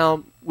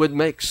now would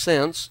make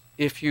sense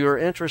if you're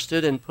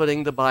interested in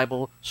putting the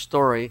Bible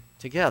story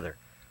together.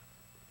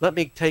 Let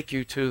me take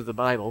you to the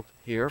Bible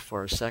here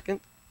for a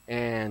second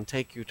and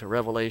take you to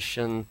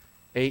Revelation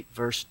 8,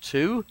 verse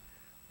 2.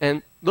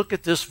 And look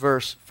at this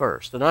verse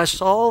first. And I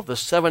saw the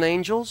 7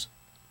 angels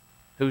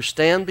who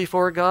stand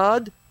before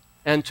God,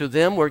 and to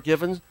them were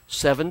given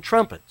 7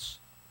 trumpets.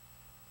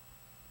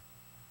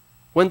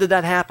 When did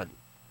that happen?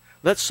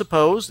 Let's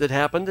suppose it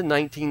happened in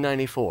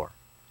 1994.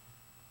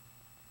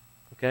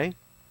 Okay?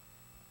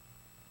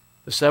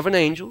 The 7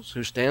 angels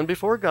who stand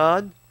before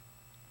God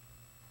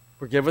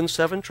were given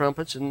 7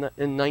 trumpets in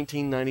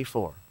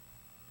 1994.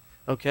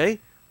 Okay?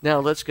 Now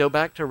let's go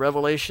back to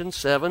Revelation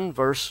 7,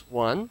 verse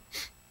 1.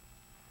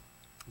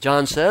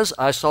 John says,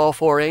 I saw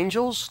 4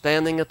 angels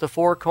standing at the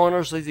 4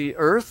 corners of the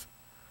earth,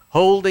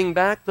 holding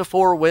back the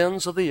 4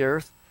 winds of the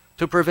earth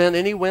to prevent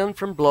any wind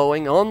from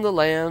blowing on the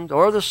land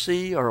or the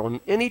sea or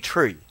on any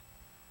tree.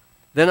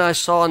 Then I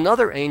saw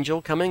another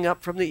angel coming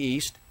up from the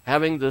east,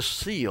 having the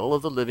seal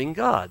of the living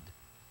God.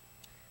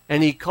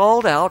 And he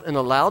called out in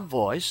a loud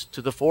voice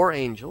to the 4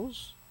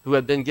 angels who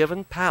had been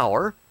given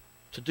power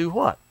to do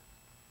what?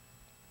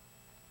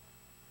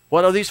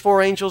 What are these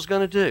 4 angels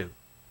going to do?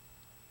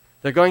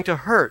 They're going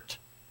to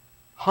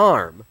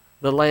harm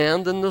the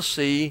land and the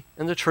sea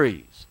and the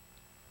trees.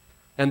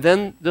 And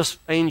then this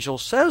angel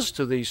says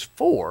to these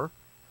 4,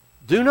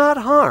 do not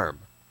harm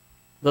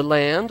the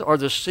land or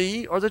the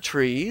sea or the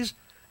trees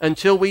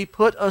until we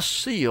put a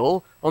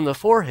seal on the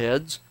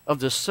foreheads of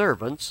the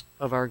servants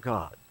of our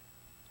God.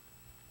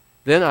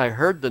 Then I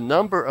heard the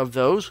number of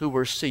those who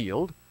were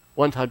sealed,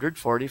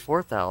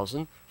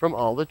 144,000 from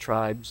all the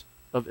tribes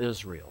of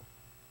Israel.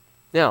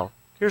 Now,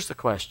 here's the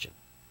question.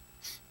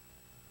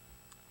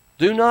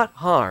 Do not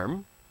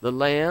harm the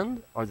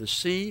land or the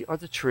sea or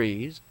the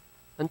trees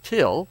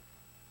until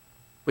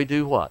we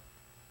do what?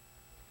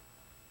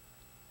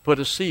 Put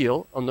a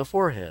seal on the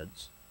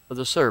foreheads of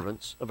the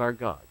servants of our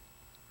God.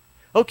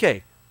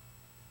 Okay,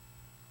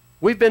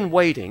 we've been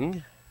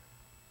waiting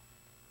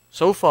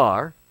so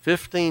far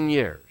 15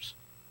 years.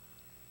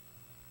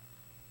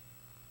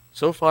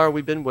 So far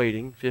we've been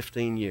waiting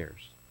 15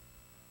 years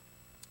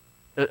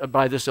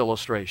by this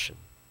illustration.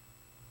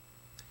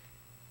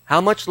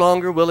 How much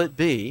longer will it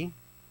be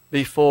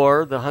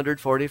before the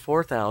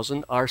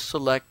 144,000 are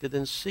selected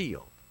and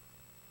sealed?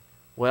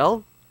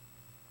 Well,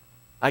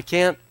 I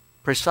can't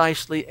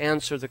precisely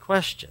answer the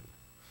question,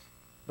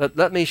 but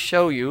let me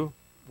show you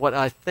what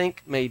I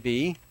think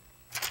maybe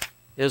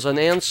is an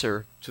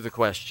answer to the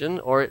question,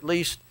 or at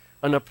least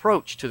an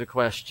approach to the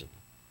question.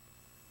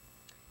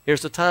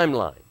 Here's the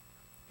timeline.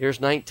 Here's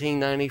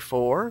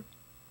 1994.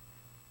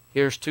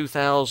 Here's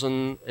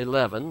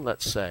 2011,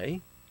 let's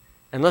say.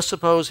 And let's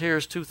suppose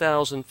here's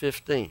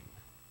 2015.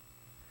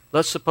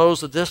 Let's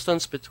suppose the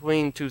distance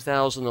between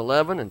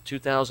 2011 and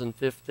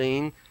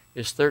 2015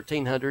 is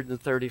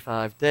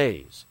 1,335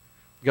 days,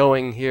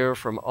 going here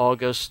from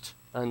August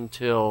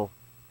until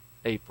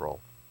April.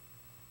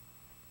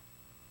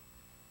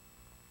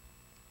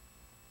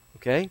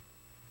 Okay?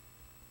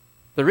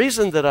 The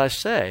reason that I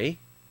say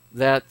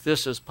that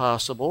this is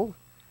possible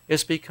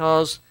is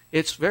because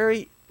it's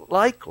very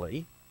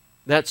likely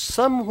that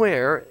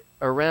somewhere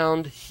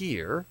around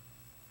here,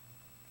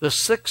 the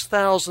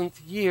 6,000th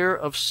year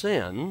of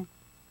sin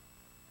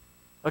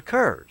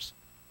occurs.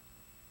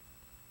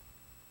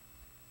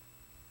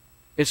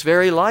 It's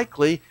very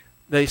likely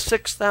the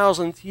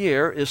 6,000th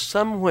year is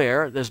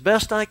somewhere, as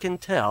best I can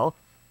tell,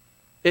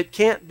 it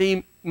can't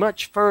be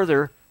much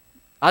further.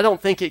 I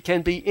don't think it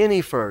can be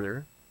any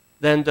further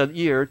than the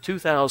year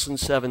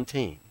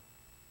 2017.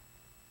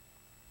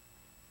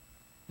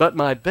 But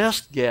my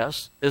best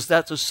guess is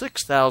that the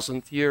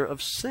 6,000th year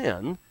of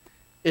sin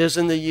is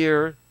in the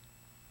year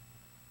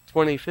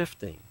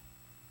 2015.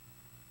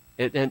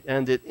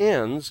 And it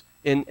ends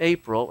in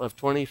April of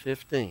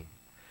 2015.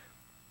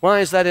 Why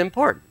is that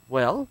important?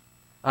 Well,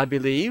 I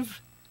believe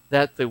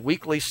that the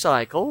weekly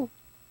cycle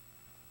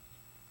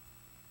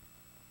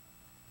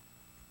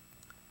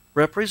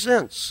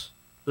represents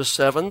the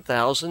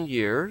 7,000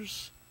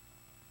 years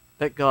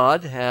that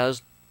God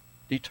has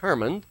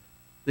determined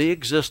the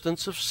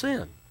existence of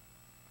sin.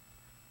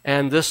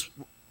 And this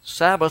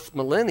Sabbath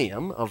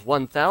millennium of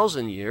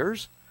 1,000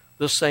 years,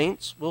 the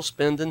saints will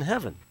spend in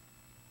heaven.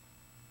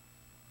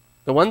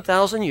 The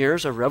 1,000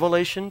 years of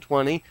Revelation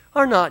 20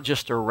 are not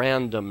just a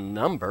random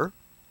number.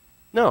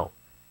 No,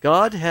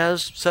 God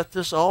has set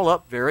this all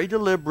up very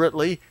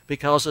deliberately,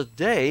 because a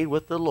day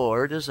with the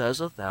Lord is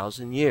as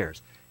 1,000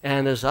 years.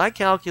 And as I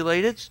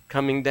calculated,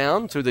 coming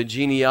down through the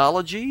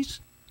genealogies,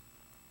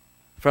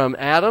 from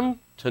Adam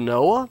to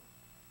Noah,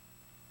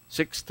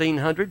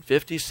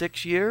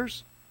 1,656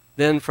 years.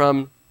 Then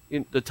from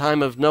the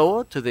time of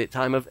Noah to the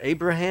time of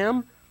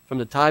Abraham, from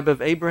the time of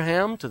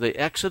Abraham to the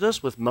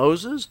Exodus with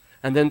Moses,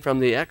 and then from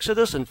the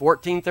Exodus in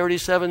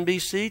 1437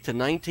 BC to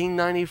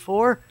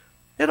 1994,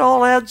 it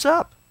all adds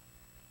up.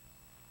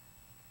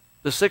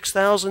 The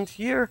 6,000th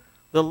year,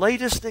 the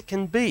latest it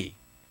can be,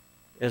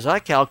 as I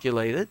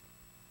calculated,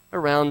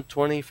 around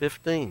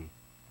 2015.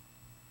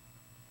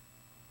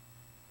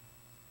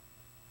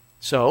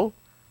 So,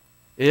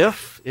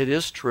 if it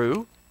is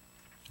true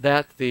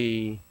that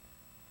the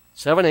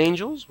 7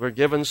 angels were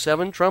given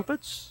 7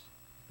 trumpets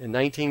in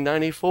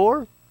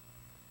 1994,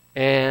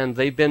 and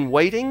they've been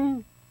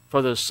waiting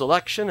for the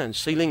selection and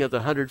sealing of the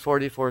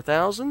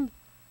 144,000,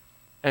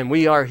 and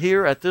we are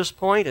here at this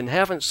point and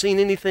haven't seen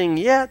anything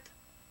yet,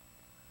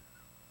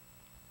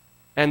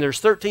 and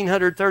there's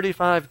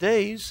 1,335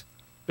 days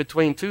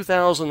between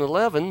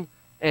 2011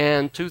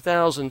 and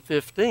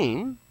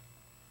 2015,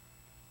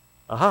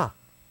 aha,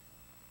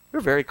 we're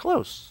very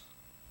close.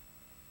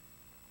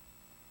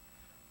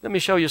 Let me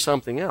show you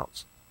something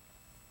else.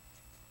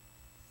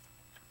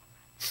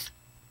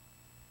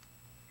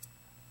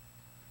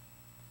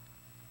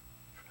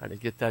 Try to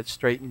get that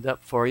straightened up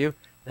for you.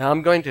 Now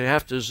I'm going to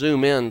have to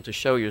zoom in to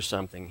show you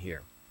something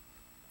here.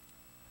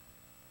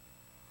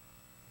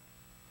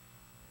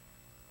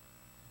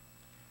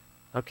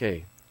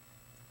 Okay.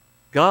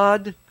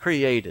 God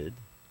created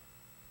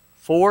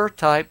 4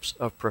 types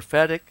of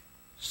prophetic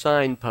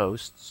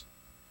signposts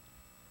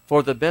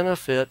for the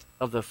benefit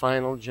of the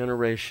final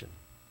generation.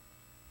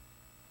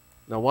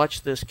 Now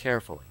watch this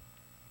carefully.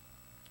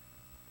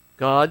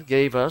 God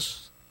gave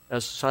us,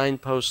 as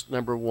signpost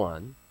number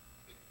 1,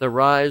 the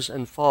rise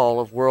and fall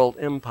of world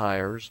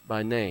empires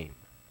by name.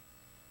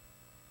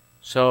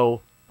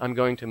 So I'm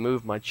going to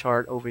move my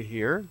chart over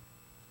here,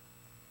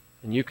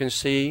 and you can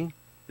see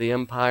the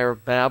empire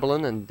of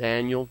Babylon in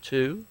Daniel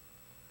 2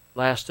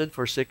 lasted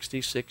for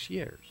 66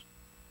 years.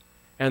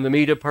 And the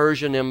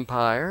Medo-Persian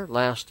Empire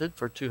lasted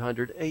for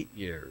 208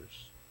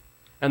 years.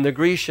 And the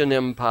Grecian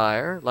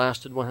Empire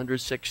lasted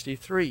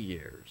 163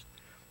 years.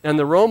 And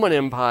the Roman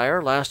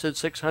Empire lasted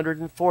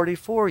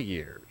 644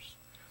 years.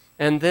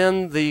 And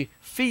then the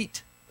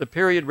feet, the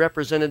period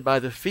represented by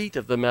the feet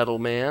of the metal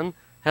man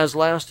has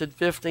lasted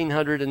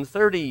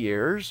 1,530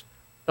 years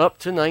up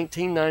to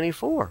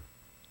 1994.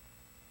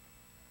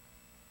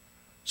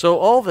 So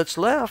all that's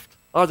left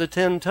are the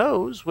 10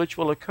 toes, which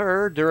will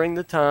occur during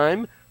the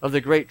time of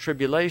the Great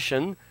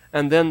Tribulation,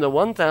 and then the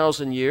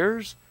 1,000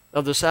 years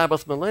of the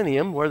Sabbath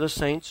millennium where the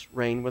saints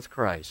reign with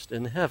Christ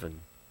in heaven.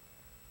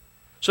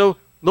 So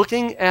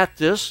looking at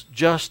this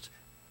just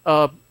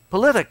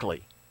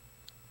politically,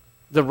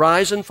 the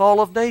rise and fall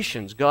of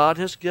nations, God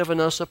has given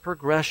us a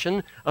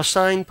progression, a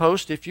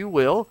signpost, if you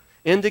will,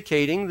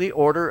 indicating the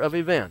order of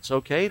events.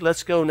 Okay,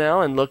 let's go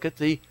now and look at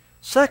the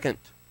second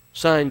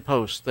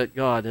signpost that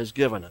God has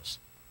given us.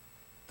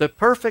 The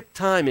perfect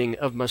timing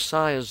of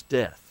Messiah's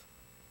death.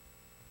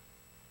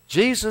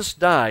 Jesus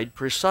died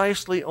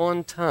precisely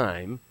on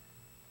time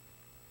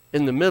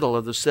in the middle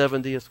of the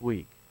 70th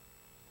week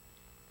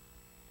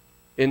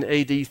in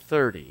AD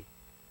 30.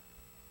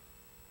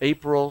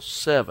 April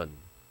 7,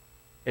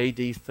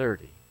 AD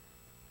 30.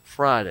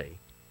 Friday,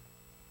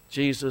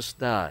 Jesus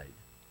died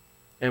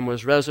and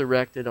was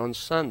resurrected on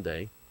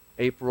Sunday,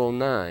 April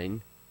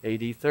 9,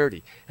 AD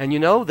 30. And you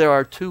know, there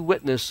are two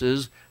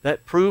witnesses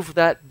that prove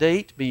that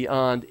date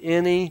beyond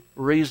any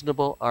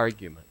reasonable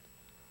argument.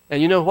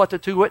 And you know what the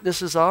two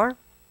witnesses are?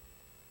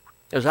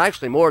 There's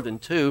actually more than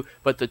two,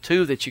 but the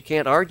two that you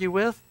can't argue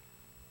with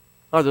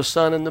are the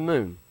sun and the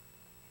moon.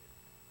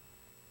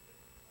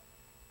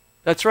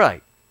 That's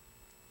right.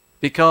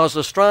 Because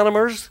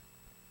astronomers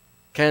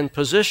can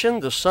position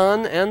the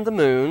sun and the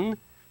moon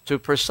to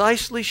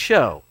precisely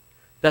show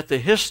that the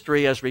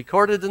history as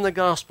recorded in the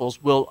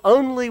Gospels will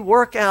only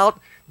work out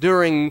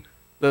during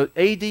the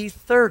AD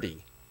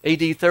 30.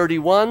 AD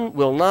 31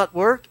 will not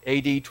work.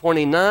 AD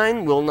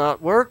 29 will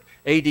not work.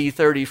 AD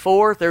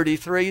 34,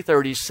 33,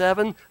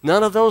 37,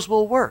 none of those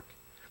will work.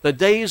 The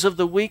days of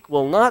the week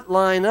will not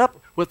line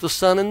up with the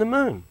sun and the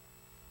moon.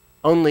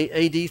 Only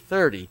AD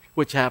 30,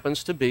 which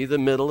happens to be the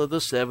middle of the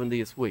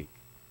 70th week.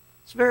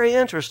 It's very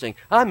interesting.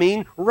 I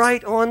mean,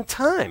 right on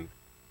time.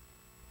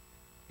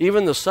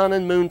 Even the sun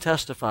and moon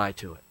testify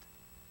to it.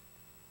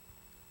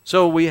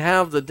 So we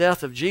have the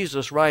death of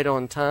Jesus right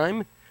on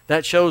time.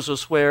 That shows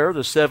us where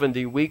the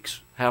 70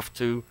 weeks have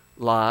to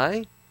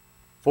lie.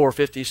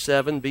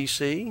 457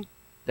 BC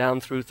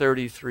down through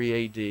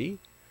 33 AD.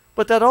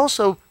 But that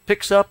also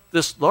picks up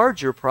this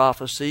larger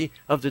prophecy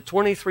of the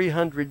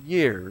 2300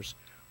 years,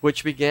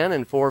 which began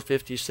in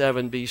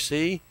 457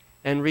 BC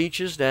and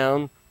reaches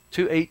down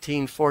to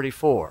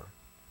 1844.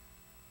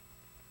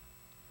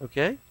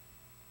 Okay?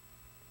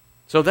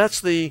 So that's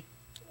the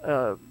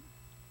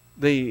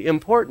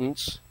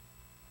importance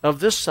of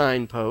this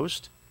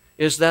signpost,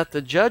 is that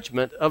the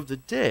judgment of the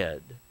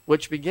dead,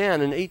 which began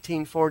in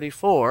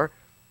 1844,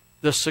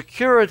 the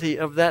security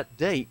of that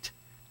date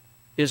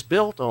is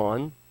built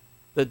on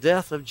the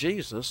death of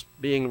Jesus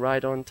being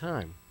right on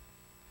time.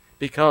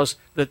 Because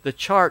the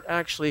chart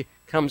actually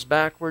comes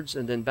backwards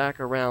and then back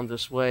around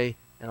this way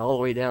and all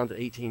the way down to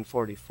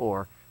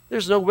 1844.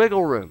 There's no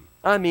wiggle room.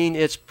 I mean,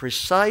 it's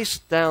precise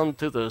down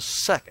to the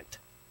second.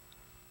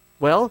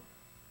 Well,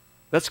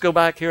 let's go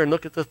back here and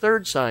look at the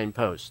third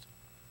signpost.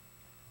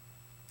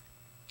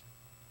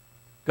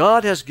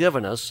 God has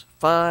given us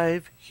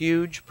 5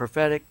 huge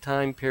prophetic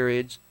time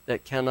periods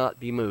that cannot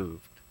be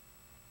moved.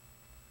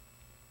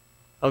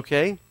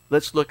 Okay,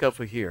 let's look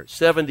over here.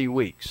 70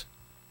 weeks.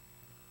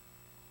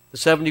 The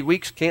 70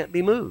 weeks can't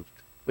be moved.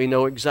 We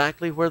know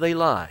exactly where they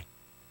lie.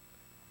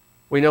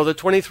 We know the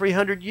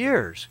 2300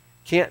 years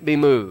can't be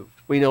moved.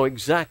 We know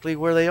exactly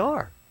where they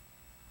are.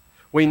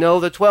 We know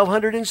the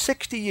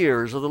 1260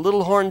 years of the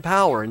little horn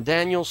power in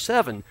Daniel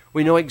 7.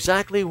 We know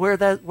exactly where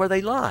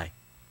they lie.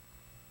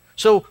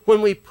 So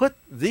when we put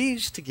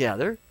these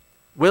together,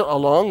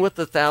 along with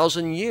the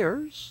 1,000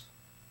 years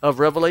of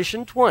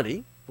Revelation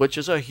 20, which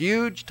is a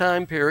huge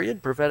time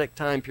period, prophetic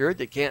time period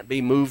that can't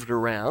be moved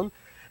around,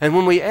 and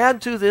when we add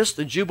to this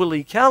the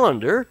Jubilee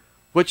calendar,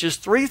 which is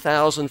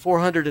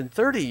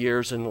 3,430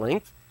 years in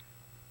length,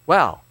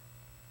 wow,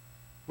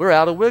 we're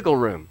out of wiggle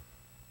room.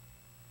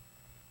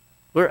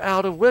 We're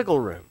out of wiggle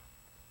room.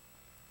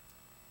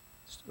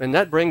 And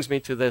that brings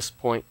me to this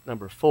point,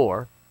 number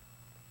 4,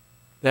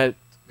 that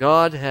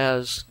God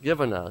has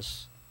given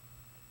us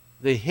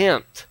the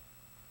hint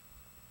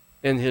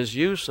in His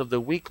use of the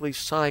weekly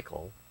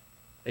cycle,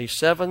 a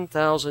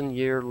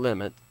 7,000-year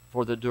limit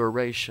for the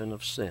duration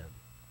of sin.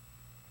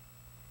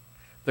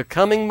 The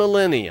coming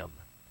millennium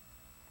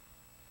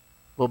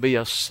will be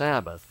a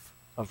Sabbath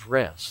of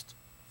rest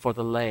for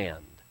the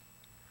land.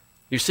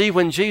 You see,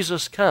 when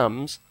Jesus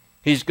comes,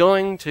 He's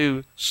going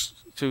to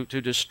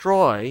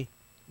destroy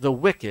the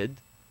wicked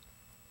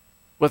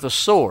with a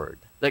sword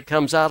that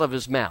comes out of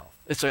His mouth.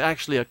 It's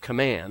actually a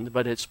command,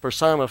 but it's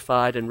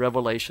personified in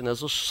Revelation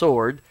as a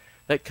sword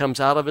that comes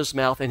out of His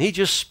mouth, and He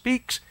just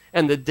speaks,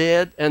 and the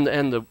dead and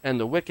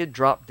the wicked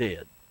drop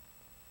dead.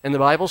 And the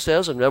Bible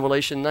says in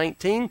Revelation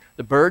 19,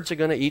 the birds are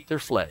going to eat their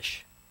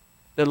flesh.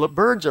 The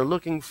birds are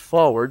looking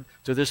forward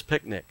to this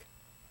picnic.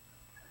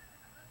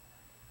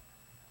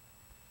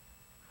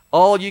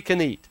 All you can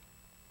eat.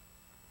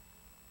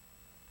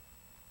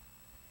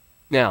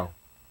 Now,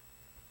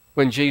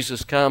 when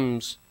Jesus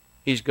comes,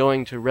 he's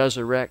going to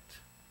resurrect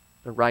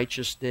the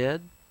righteous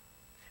dead.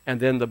 And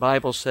then the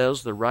Bible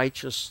says the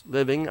righteous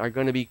living are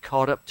going to be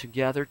caught up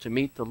together to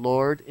meet the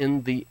Lord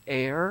in the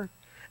air.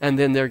 And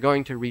then they're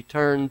going to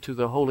return to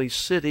the holy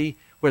city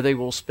where they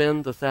will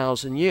spend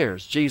 1,000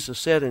 years. Jesus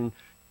said in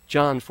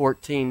John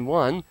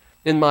 14:1,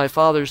 "In my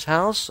Father's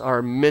house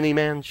are many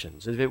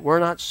mansions. If it were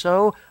not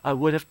so, I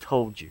would have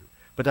told you.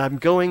 But I'm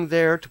going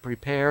there to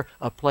prepare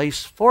a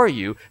place for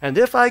you. And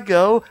if I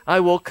go, I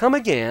will come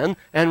again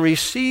and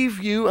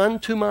receive you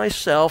unto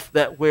myself,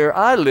 that where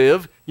I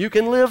live, you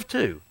can live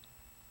too."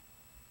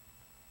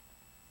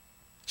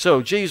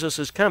 So Jesus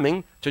is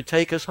coming to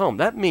take us home.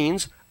 That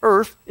means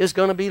earth is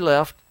going to be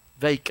left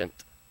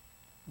vacant,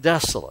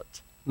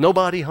 desolate,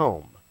 nobody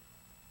home.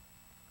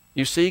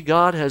 You see,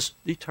 God has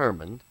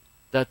determined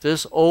that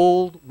this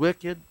old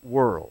wicked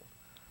world,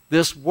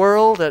 this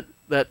world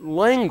that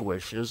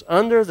languishes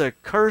under the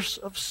curse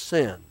of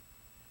sin,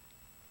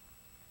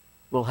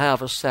 will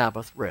have a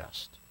Sabbath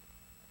rest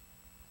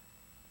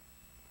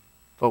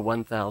for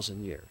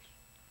 1,000 years.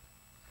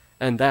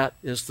 And that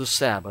is the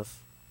Sabbath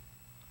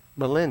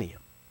millennium.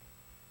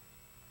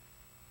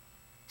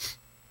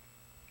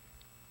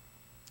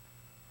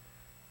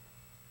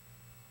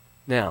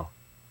 Now,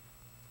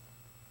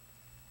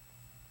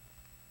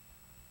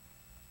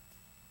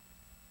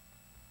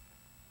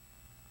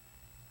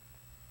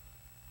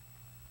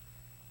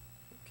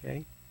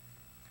 okay,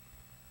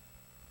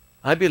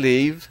 I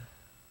believe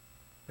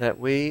that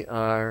we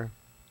are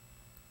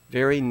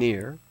very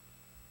near,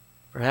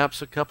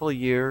 perhaps a couple of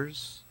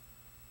years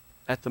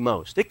at the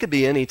most. It could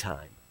be any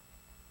time.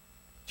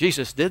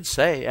 Jesus did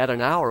say, "At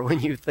an hour when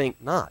you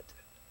think not."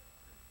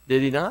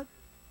 Did he not?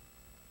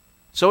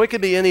 So it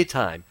could be any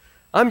time.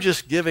 I'm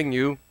just giving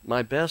you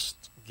my best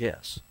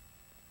guess.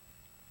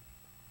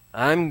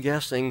 I'm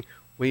guessing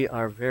we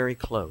are very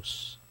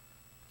close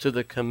to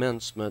the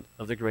commencement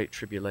of the Great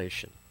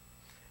Tribulation.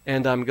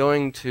 And I'm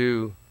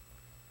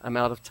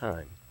out of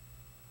time.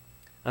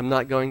 I'm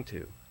not going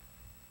to.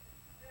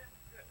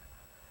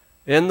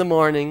 In the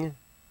morning,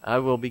 I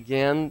will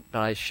begin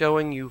by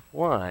showing you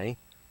why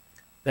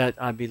that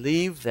I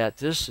believe that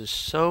this is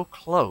so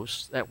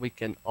close that we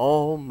can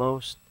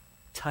almost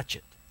touch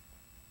it.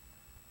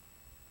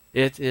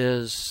 It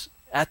is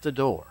at the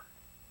door.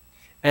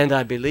 And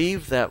I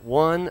believe that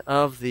one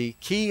of the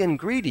key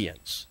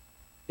ingredients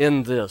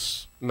in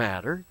this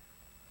matter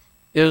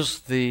is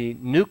the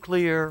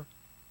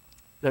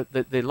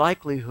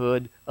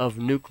likelihood of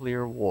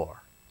nuclear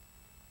war.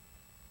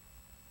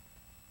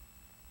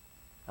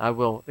 I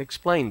will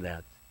explain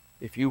that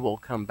if you will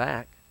come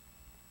back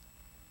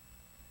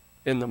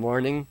in the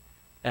morning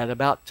at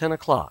about 10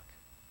 o'clock.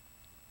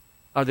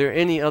 Are there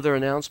any other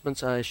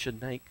announcements I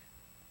should make?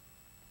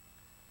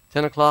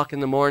 10 o'clock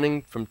in the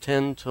morning from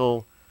 10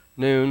 till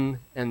noon,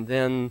 and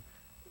then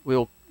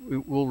we'll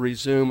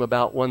resume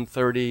about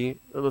 1:30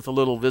 with a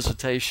little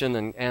visitation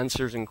and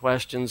answers and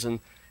questions, and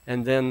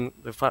then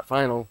the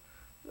final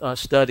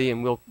study,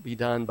 and we'll be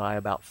done by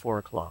about 4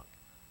 o'clock.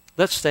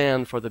 Let's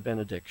stand for the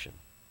benediction.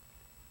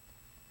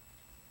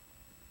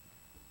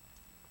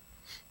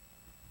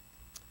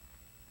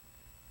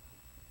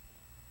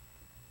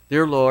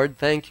 Dear Lord,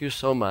 thank you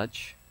so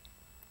much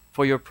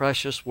for your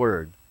precious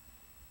word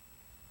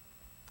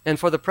and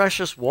for the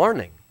precious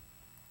warning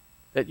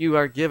that you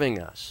are giving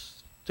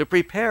us to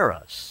prepare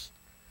us,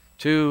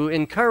 to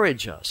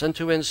encourage us, and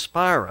to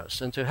inspire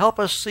us, and to help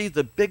us see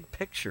the big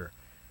picture,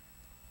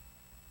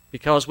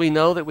 because we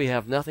know that we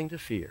have nothing to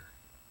fear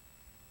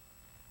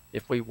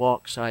if we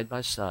walk side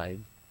by side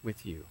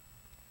with you.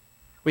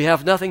 We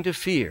have nothing to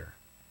fear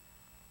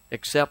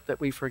except that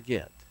we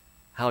forget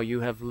how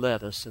you have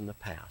led us in the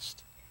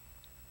past.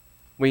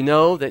 We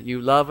know that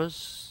you love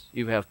us.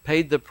 You have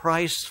paid the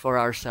price for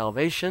our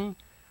salvation.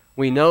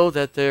 We know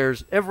that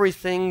there's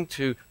everything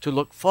to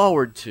look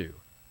forward to.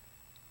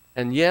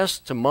 And yes,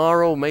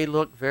 tomorrow may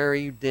look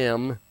very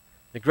dim.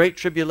 The Great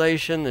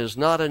Tribulation is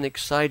not an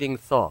exciting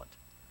thought.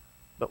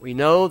 But we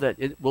know that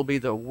it will be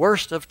the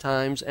worst of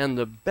times and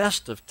the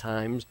best of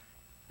times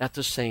at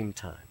the same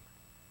time.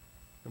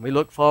 And we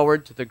look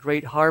forward to the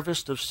great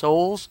harvest of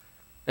souls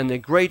and the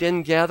great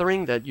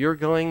ingathering that you're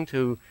going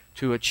to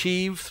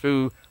achieve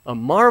through a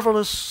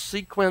marvelous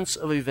sequence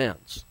of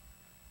events.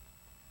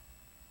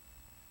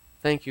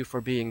 Thank you for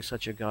being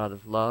such a God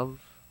of love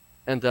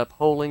and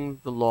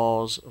upholding the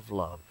laws of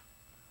love.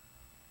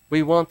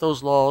 We want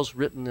those laws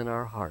written in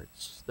our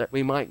hearts, that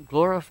we might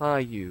glorify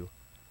you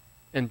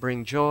and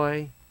bring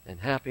joy and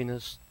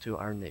happiness to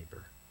our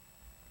neighbor.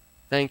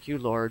 Thank you,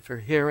 Lord, for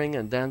hearing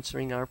and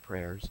answering our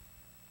prayers.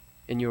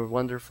 In your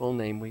wonderful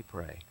name we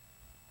pray.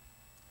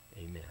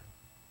 Amen.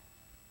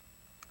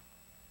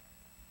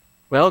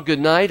 Well, good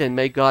night, and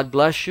may God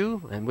bless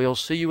you, and we'll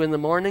see you in the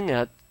morning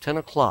at 10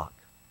 o'clock.